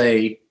to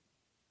say,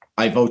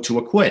 I vote to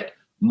acquit.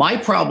 My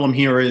problem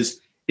here is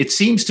it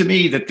seems to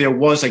me that there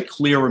was a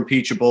clear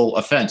impeachable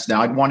offense.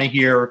 Now, I'd want to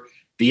hear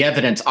the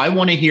evidence. I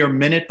want to hear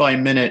minute by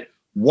minute,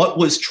 what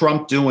was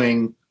Trump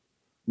doing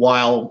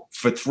while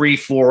for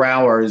 3-4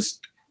 hours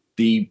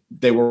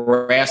they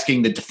were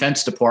asking the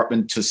Defense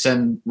Department to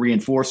send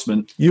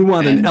reinforcement. You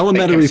want an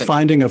elementary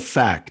finding of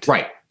fact.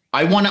 Right.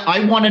 I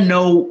want to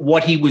know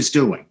what he was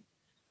doing.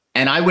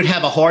 And I would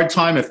have a hard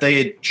time if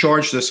they had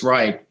charged this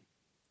right,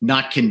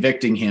 not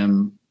convicting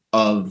him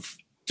of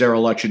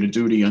dereliction of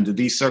duty under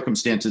these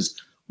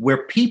circumstances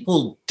where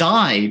people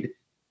died,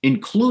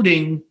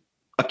 including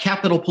a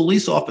Capitol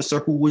police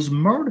officer who was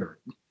murdered.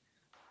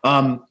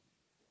 On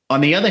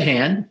the other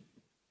hand,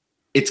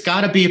 it's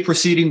got to be a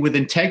proceeding with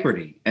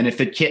integrity. And if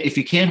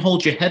you can't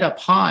hold your head up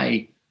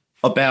high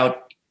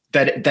about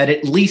that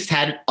at least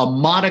had a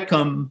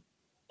modicum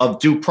of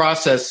due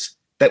process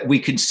that we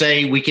can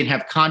say we can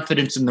have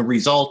confidence in the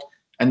result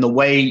and the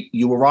way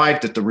you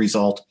arrived at the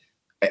result,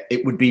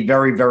 it would be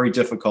very, very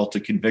difficult to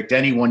convict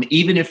anyone,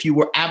 even if you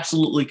were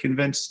absolutely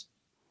convinced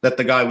that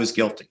the guy was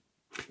guilty.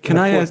 Can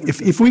I ask,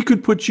 if we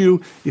could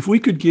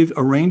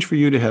arrange for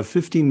you to have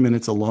 15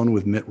 minutes alone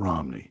with Mitt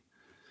Romney?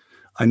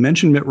 I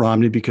mentioned Mitt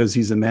Romney because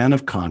he's a man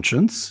of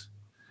conscience,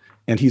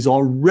 and he's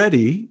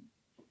already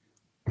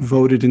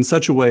voted in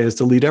such a way as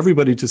to lead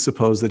everybody to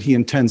suppose that he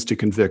intends to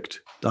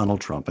convict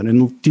Donald Trump. And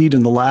indeed,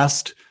 in the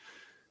last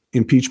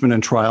impeachment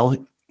and trial,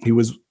 he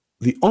was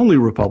the only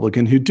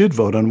Republican who did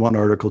vote on one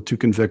article to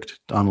convict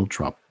Donald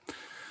Trump.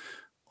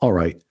 All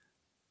right.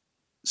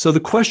 So the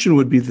question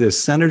would be this: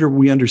 Senator,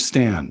 we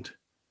understand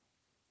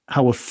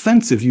how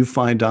offensive you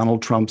find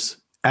Donald Trump's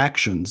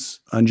actions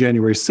on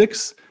January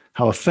 6th,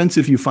 how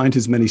offensive you find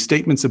his many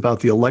statements about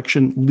the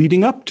election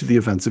leading up to the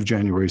events of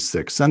January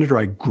 6th. Senator,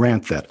 I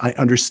grant that. I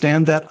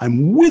understand that.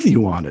 I'm with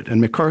you on it, and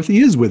McCarthy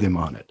is with him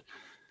on it.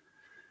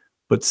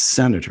 But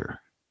Senator,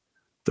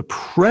 the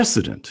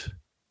precedent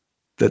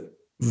that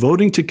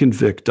voting to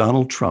convict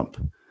Donald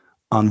Trump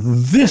on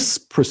this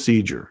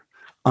procedure,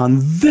 on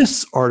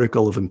this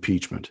article of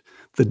impeachment,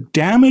 the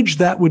damage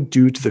that would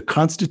do to the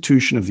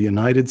Constitution of the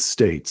United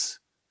States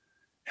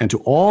and to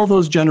all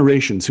those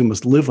generations who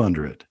must live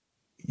under it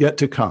yet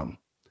to come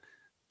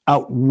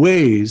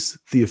outweighs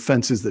the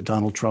offenses that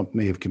Donald Trump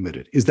may have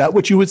committed. Is that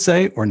what you would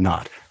say or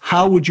not?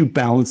 How would you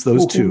balance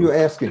those two? Who are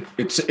you asking?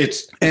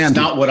 It's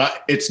not what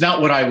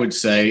I would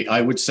say.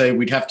 I would say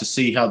we'd have to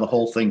see how the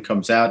whole thing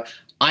comes out.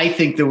 I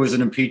think there was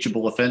an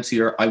impeachable offense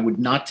here. I would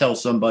not tell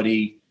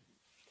somebody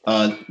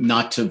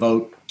not to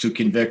vote to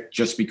convict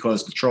just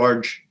because the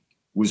charge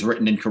was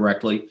written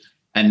incorrectly.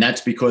 And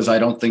that's because I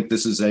don't think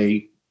this is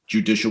a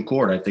judicial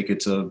court. I think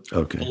it's a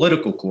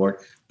political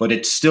court, but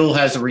it still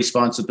has a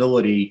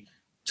responsibility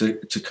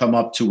to come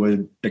up to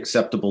an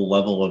acceptable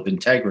level of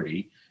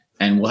integrity.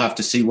 And we'll have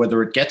to see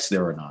whether it gets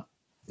there or not.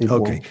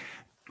 Okay.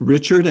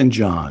 Richard and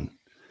John,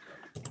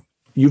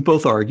 you've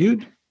both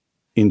argued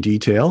in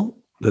detail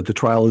that the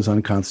trial is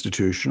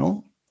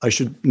unconstitutional. I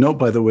should note,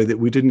 by the way, that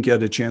we didn't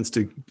get a chance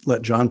to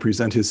let John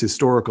present his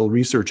historical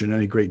research in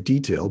any great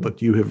detail,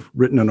 but you have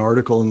written an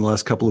article in the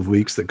last couple of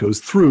weeks that goes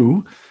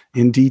through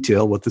in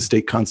detail what the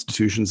state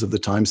constitutions of the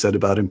time said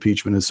about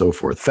impeachment and so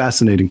forth.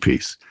 Fascinating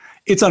piece.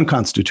 It's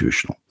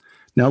unconstitutional.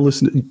 Now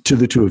listen to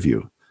the two of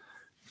you,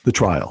 the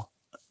trial.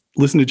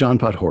 Listen to John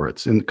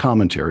Podhoretz in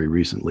commentary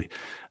recently.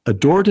 A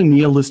door to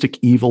nihilistic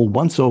evil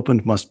once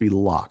opened must be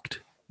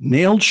locked,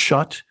 nailed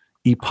shut,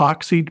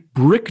 epoxied,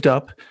 bricked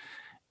up,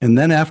 and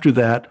then after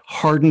that,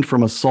 hardened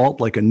from assault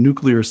like a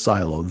nuclear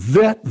silo.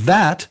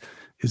 That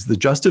is the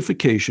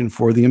justification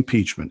for the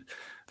impeachment.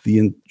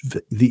 The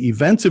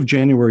events of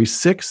January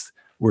 6th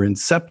were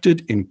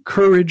incepted,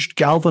 encouraged,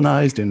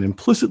 galvanized, and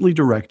implicitly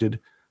directed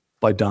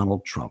by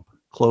Donald Trump.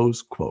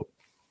 Close quote.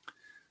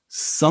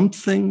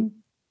 Something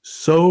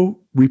so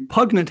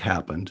repugnant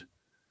happened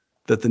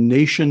that the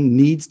nation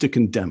needs to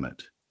condemn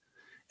it.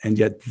 And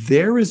yet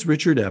there is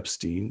Richard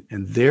Epstein,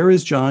 and there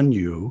is John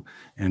Yoo,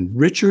 and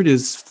Richard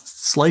is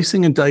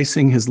slicing and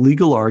dicing his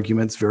legal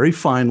arguments very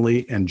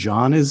finely, and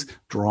John is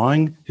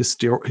drawing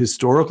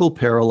historical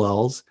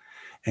parallels,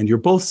 and you're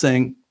both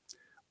saying,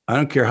 I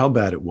don't care how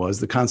bad it was,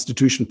 the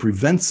Constitution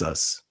prevents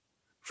us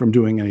from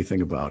doing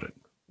anything about it.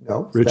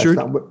 No, Richard?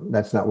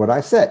 That's not what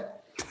I said.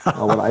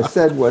 What I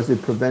said was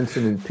it prevents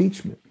an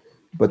impeachment,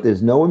 but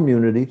there's no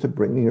immunity to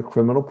bringing a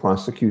criminal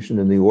prosecution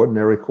in the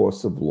ordinary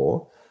course of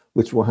law,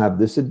 which will have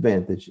this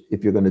advantage.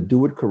 If you're going to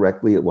do it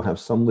correctly, it will have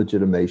some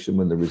legitimation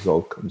when the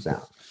result comes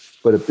out.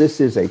 But if this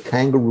is a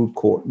kangaroo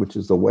court, which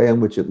is the way in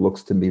which it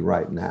looks to me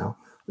right now,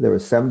 there are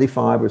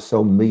 75 or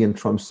so million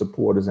Trump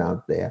supporters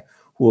out there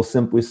who will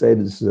simply say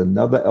this is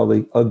another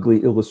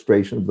ugly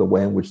illustration of the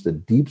way in which the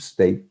deep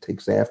state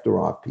takes after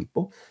our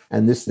people.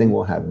 And this thing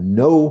will have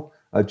no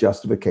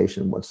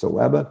justification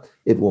whatsoever.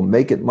 It will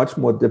make it much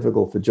more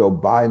difficult for Joe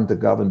Biden to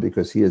govern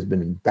because he has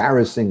been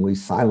embarrassingly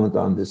silent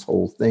on this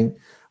whole thing.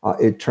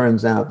 It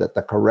turns out that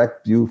the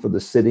correct view for the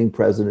sitting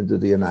president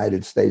of the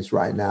United States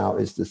right now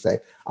is to say,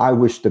 I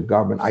wish to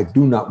govern. I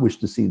do not wish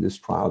to see this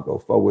trial go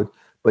forward.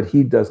 But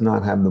he does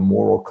not have the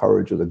moral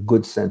courage or the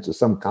good sense or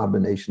some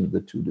combination of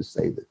the two to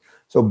say that.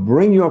 So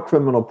bring your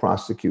criminal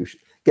prosecution.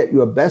 get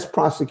your best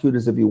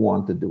prosecutors if you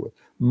want to do it.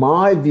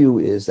 My view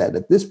is that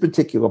at this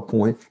particular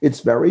point, it's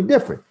very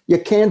different. You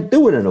can't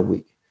do it in a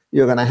week.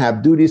 You're going to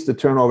have duties to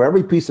turn over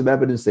every piece of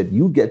evidence that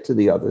you get to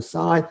the other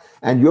side,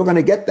 and you're going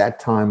to get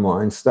that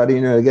timeline study,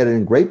 and you're going to get it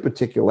in great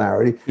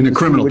particularity. In a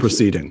criminal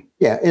proceeding.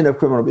 Yeah, in a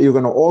criminal. You're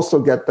going to also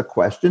get the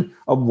question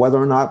of whether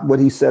or not what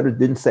he said or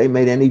didn't say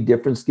made any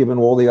difference given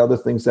all the other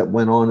things that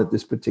went on at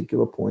this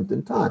particular point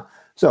in time.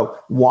 So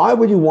why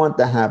would you want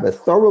to have a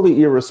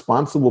thoroughly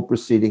irresponsible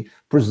proceeding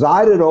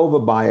presided over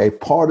by a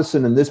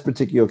partisan, in this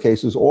particular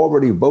case, who's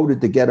already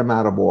voted to get him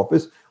out of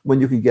office, when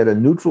you could get a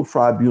neutral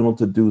tribunal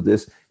to do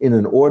this in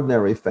an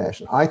ordinary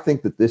fashion? I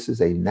think that this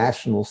is a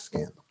national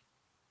scandal.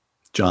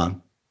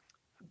 John?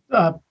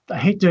 I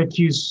hate to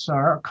accuse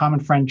our common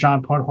friend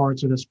John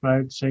Podhoretz of this, but I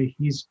would say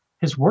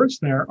his words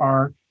there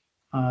are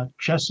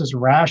just as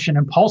rash and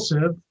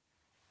impulsive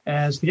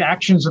as the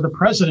actions of the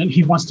president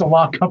he wants to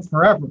lock up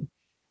forever.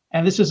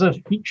 And this is a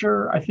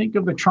feature, I think,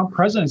 of the Trump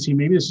presidency.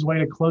 Maybe this is a way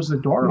to close the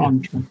door on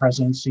the Trump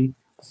presidency.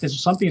 This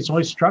is something that's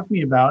always struck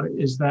me about it,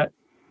 is that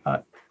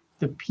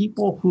the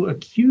people who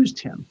accused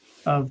him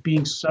of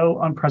being so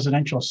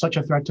unpresidential, such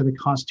a threat to the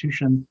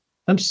Constitution,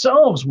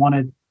 themselves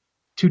wanted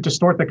to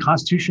distort the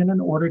Constitution in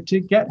order to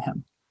get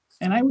him.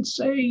 And I would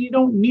say you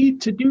don't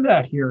need to do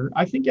that here.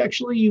 I think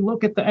actually you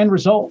look at the end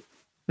result,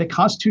 the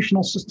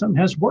constitutional system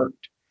has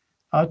worked.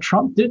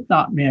 Trump did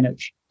not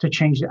manage to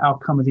change the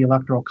outcome of the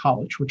Electoral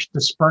College, which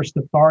dispersed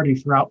authority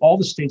throughout all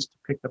the states to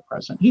pick the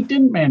president. He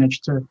didn't manage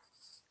to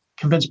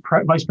convince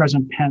Vice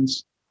President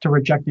Pence to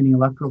reject any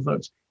electoral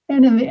votes.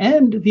 And in the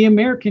end, the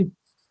American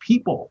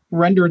people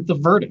rendered the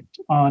verdict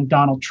on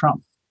Donald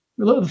Trump.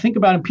 Think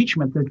about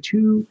impeachment. The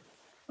two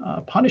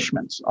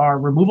punishments are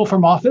removal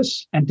from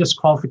office and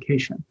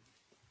disqualification.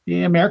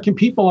 The American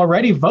people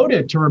already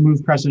voted to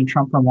remove President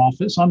Trump from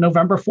office on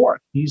November 4th.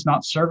 He's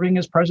not serving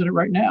as president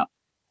right now.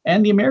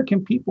 And the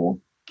American people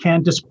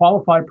can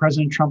disqualify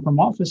President Trump from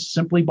office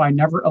simply by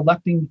never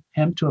electing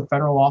him to a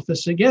federal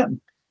office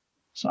again.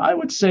 So I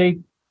would say,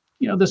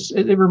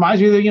 it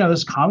reminds me of,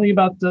 this comedy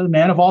about the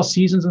man of all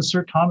seasons and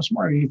Sir Thomas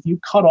More. If you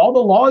cut all the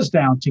laws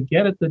down to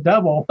get at the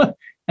devil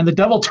and the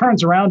devil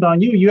turns around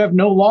on you, you have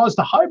no laws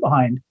to hide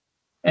behind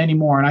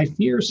anymore. And I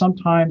fear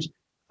sometimes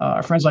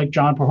our friends like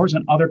John Podhoretz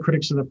and other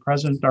critics of the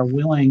president are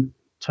willing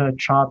to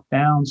chop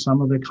down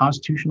some of the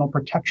constitutional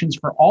protections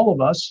for all of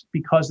us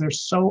because they're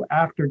so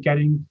after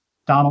getting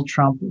Donald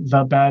Trump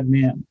the bad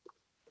man.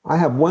 I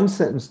have one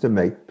sentence to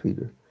make,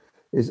 Peter.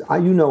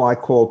 I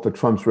called for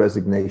Trump's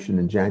resignation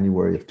in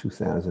January of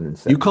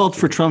 2007. You called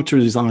for Trump to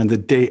resign the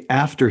day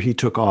after he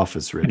took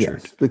office,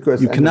 Richard. Yes,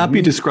 because you cannot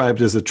be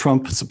described as a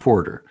Trump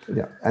supporter.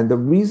 Yeah, and the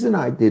reason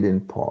I did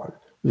in part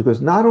is because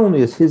not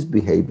only is his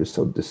behavior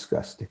so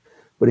disgusting,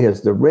 but he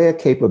has the rare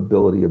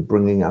capability of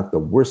bringing out the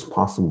worst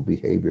possible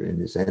behavior in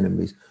his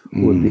enemies,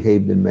 who have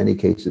behaved in many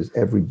cases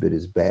every bit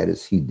as bad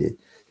as he did.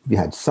 If you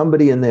had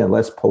somebody in there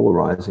less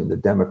polarizing, the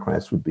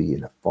Democrats would be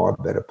in a far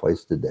better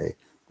place today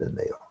than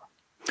they are.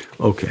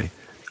 Okay.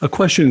 A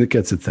question that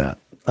gets at that.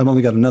 I've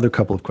only got another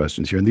couple of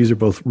questions here, and these are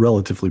both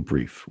relatively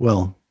brief.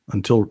 Well,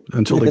 until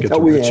they get to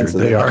Richard,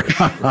 they are.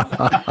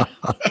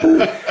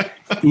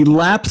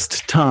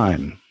 Elapsed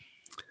time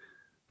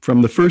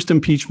from the first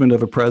impeachment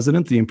of a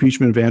president, the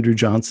impeachment of Andrew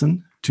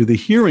Johnson, to the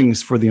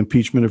hearings for the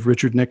impeachment of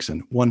Richard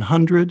Nixon,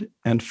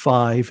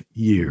 105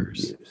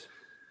 years.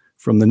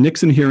 From the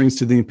Nixon hearings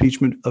to the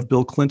impeachment of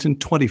Bill Clinton,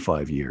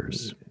 25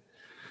 years.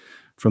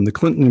 From the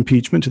Clinton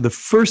impeachment to the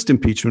first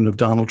impeachment of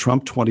Donald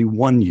Trump,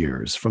 21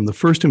 years. From the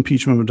first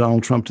impeachment of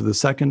Donald Trump to the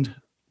second,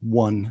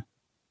 1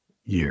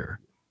 year.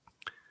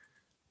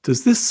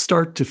 Does this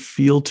start to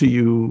feel to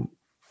you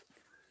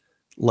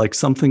like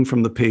something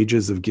from the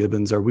pages of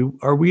Gibbons? Are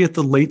we at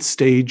the late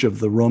stage of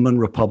the Roman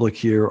Republic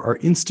here? Are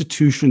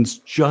institutions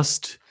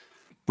just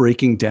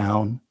breaking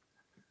down?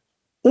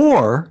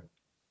 Or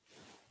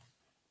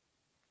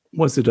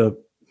was it a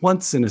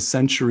once in a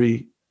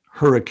century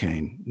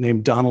hurricane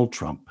named Donald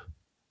Trump,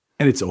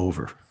 and it's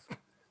over?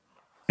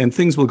 And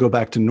things will go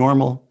back to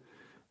normal,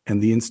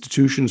 and the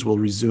institutions will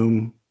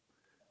resume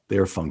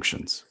their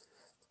functions.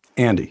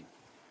 Andy.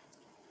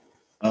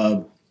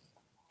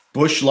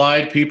 Bush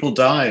lied, people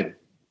died.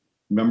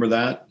 Remember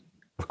that?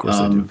 Of course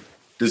I do.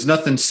 There's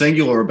nothing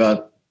singular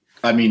about,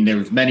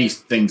 there's many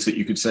things that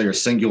you could say are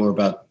singular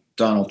about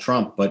Donald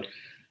Trump, but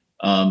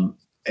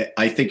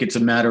I think it's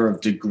a matter of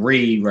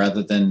degree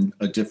rather than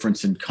a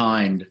difference in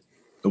kind,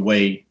 the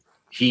way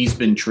he's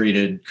been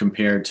treated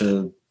compared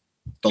to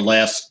the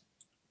last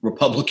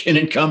Republican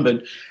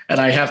incumbent. And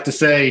I have to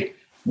say,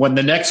 when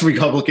the next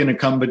Republican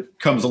incumbent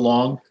comes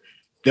along,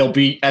 they'll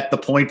be at the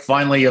point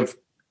finally of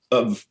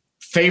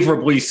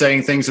favorably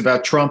saying things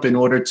about Trump in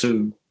order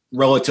to,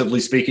 relatively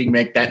speaking,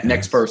 make that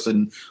next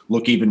person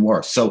look even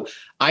worse. So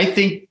I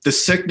think the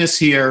sickness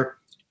here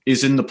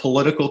is in the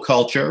political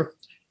culture.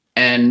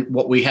 And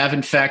what we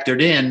haven't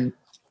factored in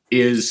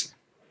is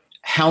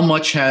how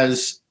much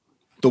has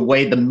the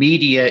way the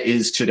media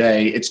is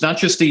today. It's not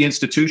just the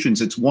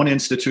institutions. It's one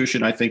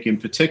institution, I think, in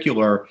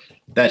particular,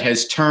 that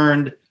has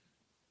turned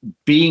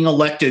being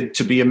elected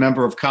to be a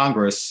member of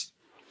Congress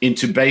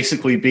into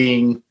basically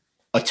being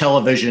a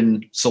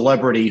television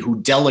celebrity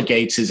who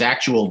delegates his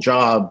actual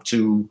job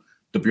to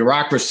the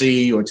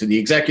bureaucracy or to the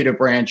executive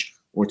branch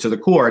or to the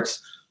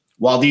courts,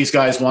 while these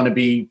guys want to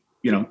be,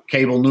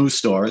 cable news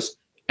stars.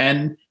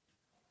 And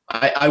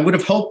I would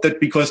have hoped that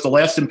because the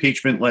last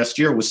impeachment last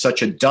year was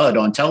such a dud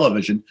on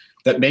television,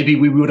 that maybe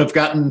we would have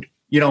gotten,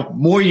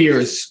 more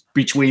years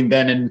between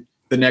then and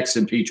the next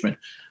impeachment.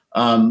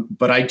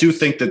 But I do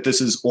think that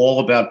this is all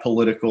about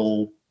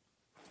political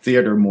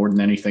theater more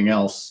than anything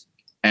else.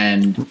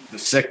 And the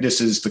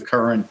sickness is the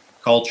current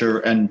culture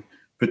and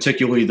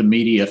particularly the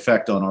media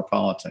effect on our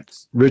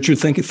politics. Richard,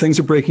 think things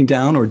are breaking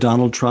down, or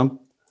Donald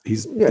Trump?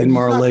 He's in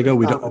Mar-a-Lago.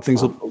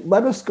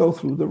 Let us go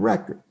through the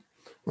record,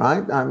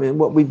 right? I mean,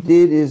 what we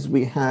did is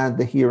we had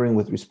the hearing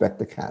with respect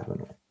to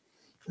Kavanaugh,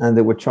 and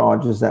there were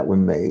charges that were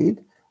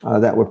made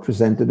that were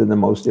presented in the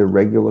most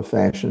irregular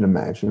fashion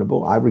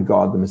imaginable. I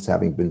regard them as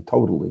having been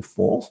totally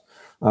false,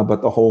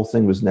 but the whole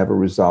thing was never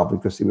resolved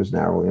because he was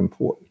narrowly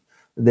important.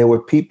 There were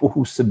people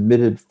who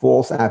submitted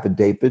false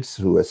affidavits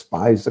who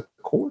aspired the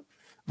court,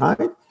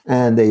 right?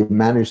 And they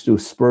managed to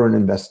spur an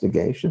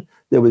investigation.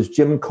 There was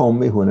Jim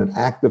Comey, who in an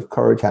act of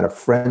courage had a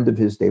friend of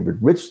his, David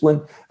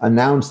Richland,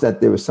 announced that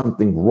there was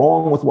something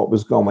wrong with what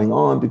was going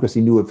on because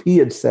he knew if he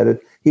had said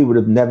it, he would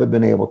have never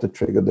been able to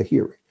trigger the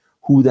hearing.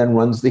 Who then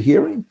runs the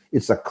hearing?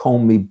 It's a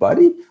Comey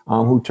buddy,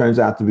 who turns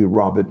out to be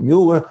Robert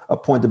Mueller,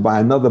 appointed by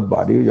another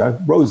buddy,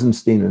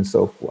 Rosenstein and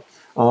so forth.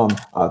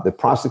 The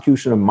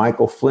prosecution of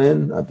Michael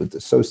Flynn,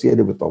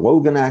 associated with the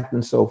Logan Act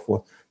and so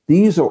forth.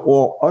 These are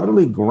all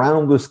utterly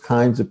groundless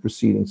kinds of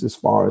proceedings as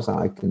far as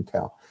I can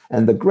tell.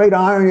 And the great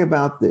irony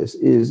about this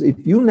is if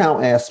you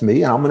now ask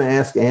me, and I'm going to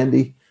ask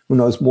Andy, who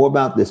knows more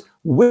about this,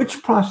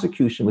 which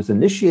prosecution was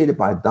initiated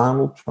by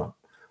Donald Trump,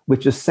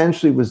 which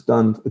essentially was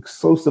done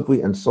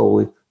exclusively and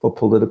solely for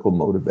political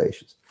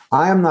motivations?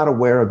 I am not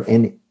aware of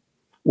any,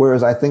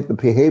 whereas I think the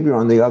behavior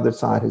on the other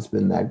side has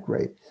been that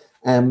great.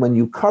 And when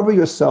you cover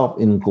yourself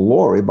in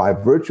glory by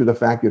virtue of the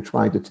fact you're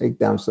trying to take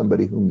down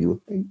somebody whom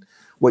you hate,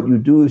 what you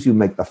do is you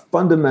make the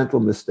fundamental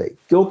mistake.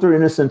 Guilt or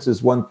innocence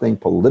is one thing,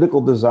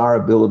 political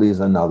desirability is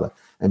another.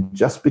 And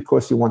just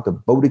because you want to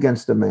vote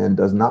against a man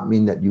does not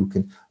mean that you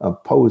can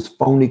pose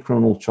phony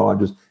criminal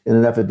charges in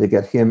an effort to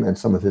get him and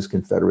some of his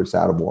Confederates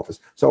out of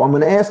office. So I'm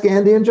going to ask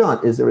Andy and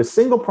John, is there a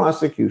single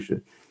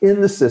prosecution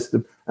in the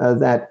system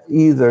that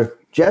either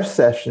Jeff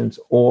Sessions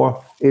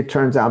or it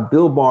turns out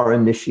Bill Barr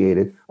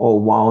initiated or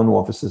while in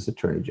office as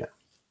Attorney General?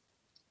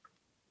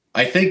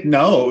 I think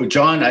no.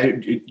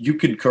 John, you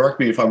could correct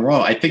me if I'm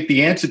wrong. I think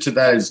the answer to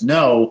that is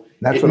no.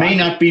 It may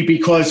not be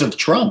because of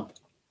Trump.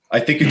 I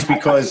think it's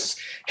because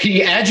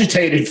he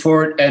agitated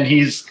for it and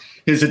his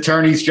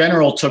attorneys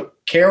general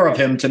took care of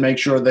him to make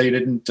sure they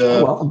didn't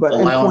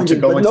allow him to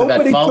go into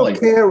that folly. Nobody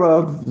took care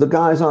of the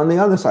guys on the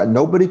other side.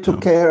 Nobody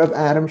took care of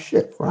Adam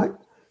Schiff, right?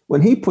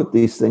 When he put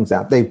these things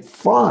out, they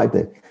fried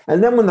it.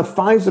 And then when the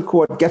FISA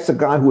court gets a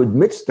guy who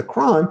admits the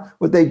crime,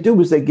 what they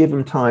do is they give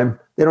him time.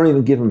 They don't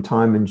even give him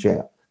time in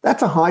jail.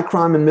 That's a high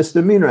crime and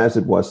misdemeanor, as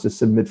it was, to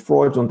submit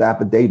fraudulent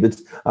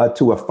affidavits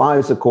to a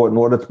FISA court in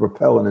order to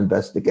propel an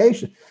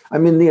investigation. I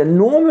mean, the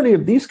enormity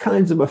of these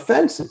kinds of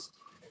offenses,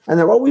 and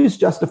they're always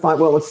justified,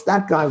 well, it's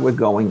that guy we're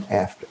going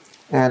after.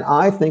 And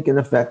I think, in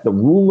effect, the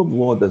rule of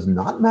law does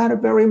not matter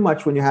very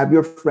much when you have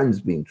your friends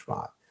being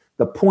tried.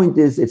 The point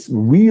is, it's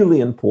really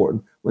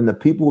important when the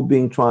people who are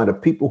being tried are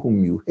people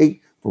whom you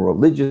hate for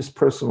religious,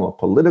 personal, or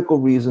political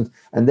reasons,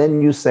 and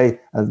then you say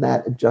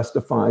that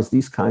justifies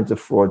these kinds of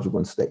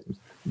fraudulent statements.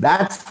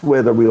 That's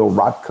where the real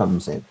rot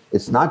comes in.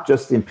 It's not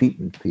just the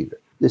impeachment, Peter.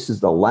 This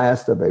is the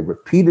last of a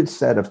repeated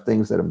set of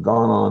things that have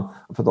gone on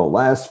for the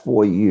last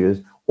 4 years.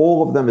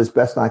 All of them, as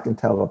best I can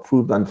tell, are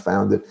proved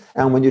unfounded.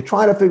 And when you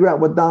try to figure out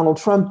what Donald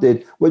Trump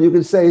did, what you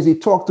can say is he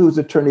talked to his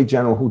attorney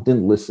general who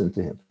didn't listen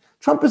to him.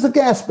 Trump is a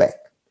gas bag.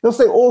 He'll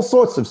say all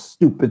sorts of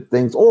stupid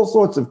things, all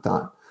sorts of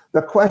time.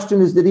 The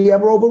question is, did he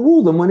ever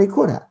overrule them when he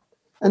could have?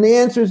 And the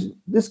answer is,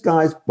 this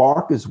guy's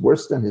bark is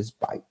worse than his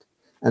bite.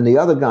 And the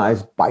other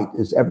guy's bite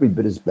is every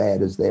bit as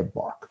bad as their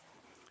bark.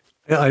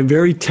 I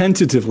very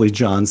tentatively,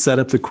 John, set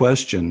up the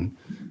question,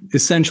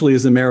 essentially,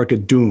 is America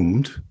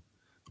doomed?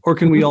 Or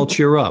can we all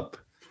cheer up?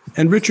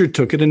 And Richard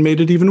took it and made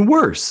it even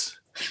worse.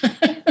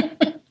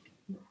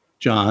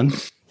 John?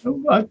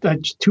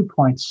 2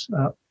 points.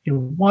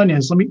 One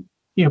is,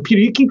 Peter,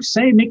 you keep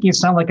making it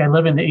sound like I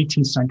live in the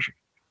 18th century.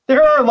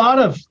 There are a lot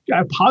of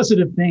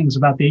positive things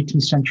about the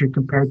 18th century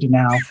compared to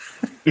now,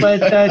 but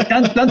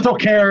dental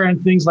care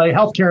and things like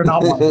healthcare are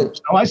not one of them.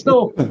 So I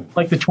still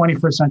like the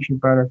 21st century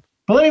better.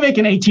 But let me make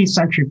an 18th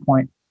century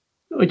point,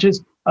 which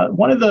is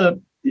one of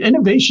the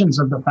innovations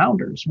of the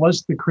founders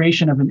was the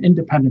creation of an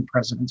independent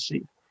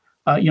presidency,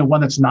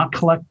 one that's not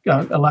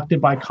elected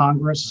by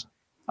Congress.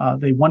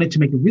 They wanted to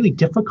make it really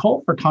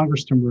difficult for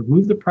Congress to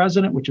remove the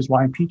president, which is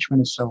why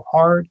impeachment is so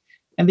hard.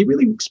 And they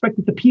really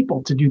expected the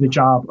people to do the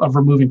job of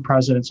removing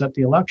presidents at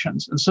the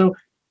elections. And so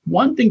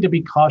one thing to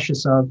be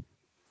cautious of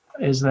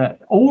is that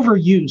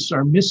overuse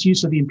or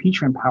misuse of the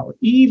impeachment power,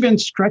 even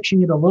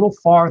stretching it a little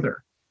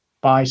farther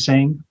by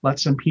saying,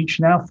 let's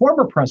impeach now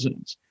former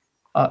presidents.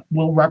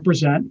 will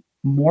represent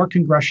more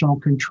congressional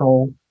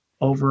control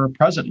over a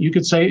president. You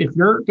could say, if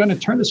you're going to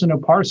turn this into a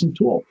partisan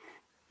tool,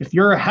 if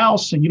you're a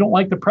House and you don't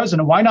like the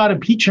president, why not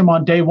impeach him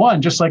on day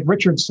one? Just like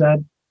Richard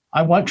said,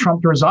 I want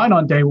Trump to resign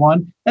on day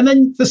one. And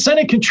then the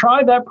Senate can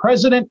try that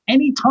president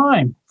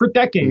anytime for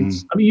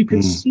decades. I mean, you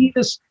can see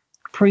this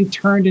being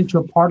turned into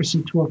a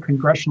partisan tool of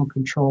congressional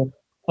control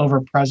over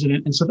a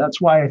president. And so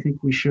that's why I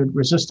think we should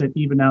resist it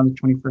even now in the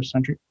 21st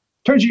century.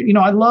 Turns you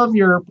know, I love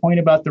your point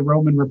about the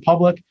Roman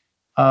Republic.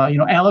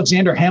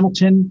 Alexander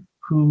Hamilton,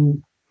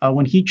 who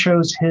when he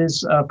chose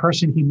his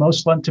person he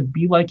most loved to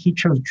be like, he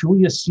chose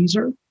Julius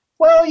Caesar.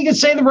 Well, you could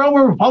say the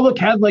Roman Republic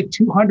had like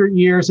 200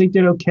 years. They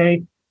did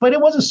okay, but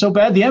it wasn't so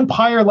bad. The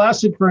empire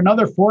lasted for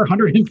another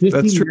 450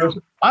 That's years.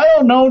 true. I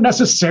don't know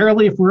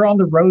necessarily if we're on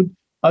the road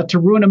to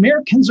ruin.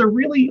 Americans are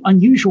really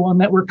unusual in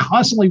that we're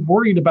constantly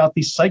worried about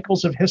these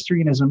cycles of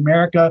history. And as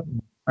America,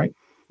 right,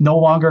 no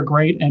longer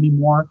great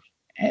anymore,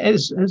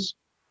 as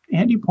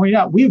Andy pointed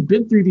out, we have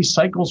been through these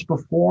cycles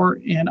before,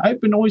 and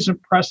I've been always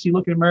impressed. You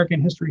look at American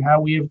history, how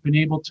we have been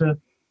able to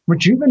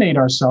rejuvenate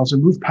ourselves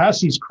and move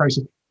past these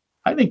crises.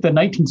 I think the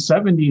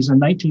 1970s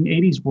and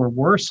 1980s were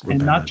worse,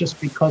 and not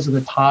just because of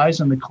the ties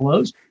and the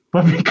clothes,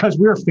 but because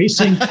we were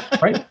facing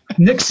right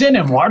Nixon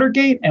and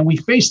Watergate, and we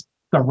faced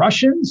the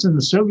Russians and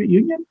the Soviet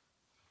Union.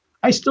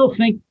 I still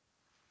think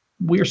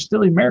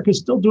America is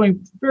still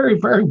doing very,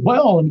 very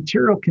well. The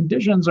material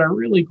conditions are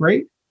really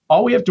great.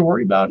 All we have to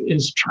worry about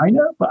is China,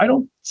 but I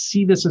don't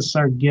see this as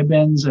Sir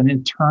Gibbons and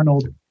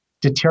internal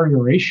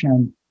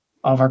deterioration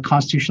of our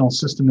constitutional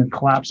system and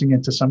collapsing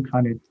into some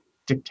kind of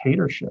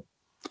dictatorship.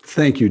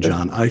 Thank you,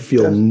 John. I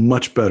feel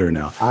much better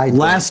now.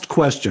 Last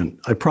question.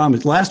 I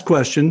promise. Last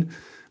question,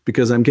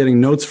 because I'm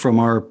getting notes from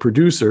our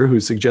producer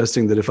who's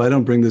suggesting that if I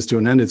don't bring this to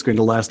an end, it's going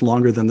to last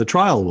longer than the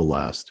trial will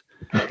last.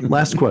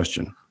 Last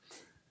question.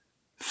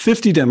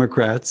 50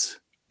 Democrats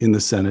in the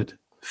Senate,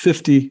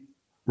 50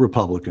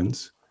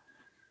 Republicans.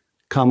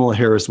 Kamala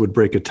Harris would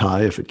break a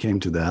tie if it came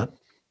to that.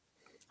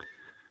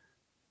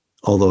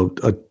 Although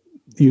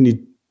you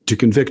need to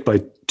convict by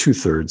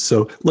 2/3.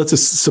 So let's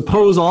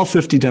suppose all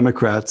 50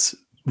 Democrats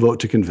vote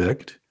to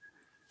convict.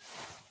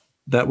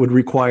 That would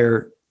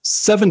require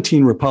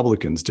 17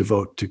 Republicans to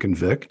vote to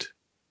convict.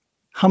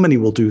 How many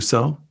will do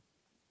so?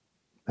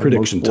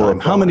 Prediction time.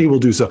 How many will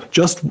do so?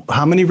 Just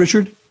how many,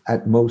 Richard?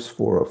 At most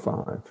 4 or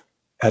 5.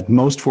 At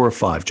most 4 or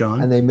 5,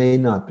 John? And they may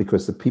not,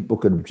 because the people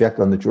could object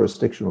on the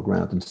jurisdictional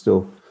ground and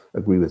still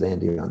agree with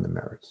Andy on the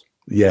merits.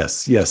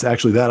 Yes.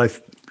 Actually,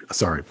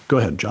 sorry. Go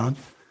ahead, John.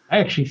 I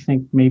actually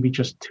think maybe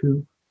just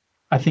 2.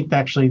 I think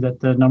actually that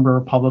the number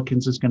of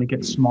Republicans is going to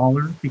get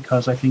smaller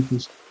because I think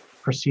these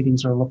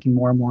proceedings are looking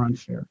more and more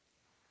unfair.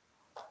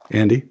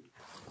 Andy?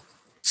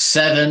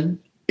 7,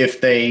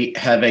 if they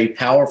have a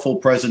powerful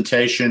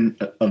presentation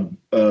of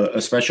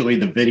especially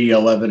the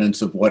video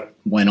evidence of what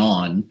went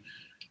on,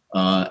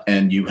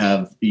 and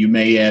you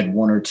may add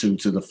 1 or 2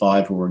 to the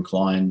 5 who are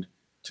inclined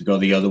to go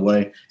the other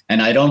way.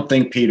 And I don't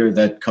think, Peter,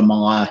 that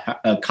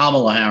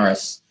Kamala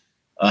Harris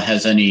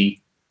has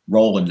any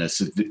role in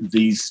this.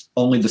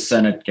 Only the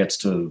Senate gets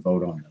to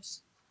vote on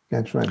this.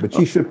 That's right. But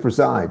she should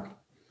preside.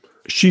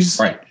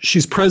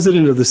 She's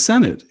president of the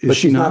Senate. But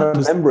she's not a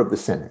member of the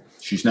Senate.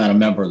 She's not a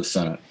member of the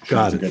Senate.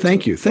 Got it.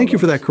 Thank you. Thank you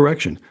for that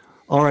correction.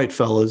 All right,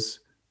 fellas.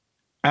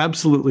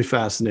 Absolutely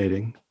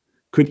fascinating.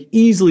 Could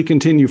easily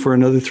continue for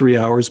another 3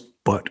 hours,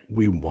 but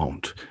we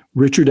won't.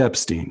 Richard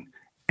Epstein,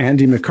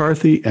 Andy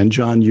McCarthy, and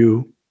John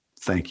Yoo,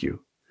 thank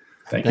you.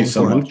 Thank you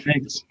so much.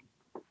 Thanks.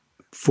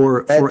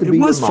 It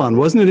was fun,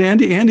 wasn't it,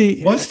 Andy?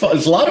 Andy, it was fun. It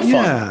was a lot of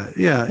fun.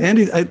 Yeah.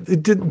 Andy,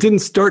 it didn't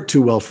start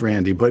too well for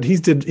Andy, but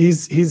he's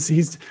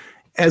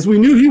as we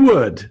knew he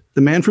would.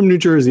 The man from New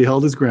Jersey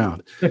held his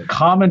ground. The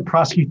common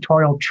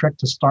prosecutorial trick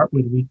to start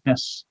with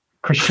weakness.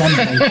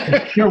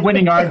 Crescendo. Your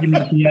winning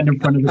argument at the end in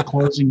front of the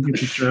closing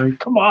with the jury.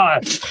 Come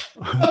on.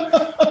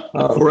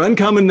 For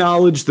Uncommon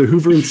Knowledge, the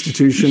Hoover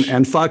Institution,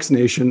 and Fox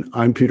Nation,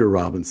 I'm Peter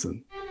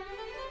Robinson.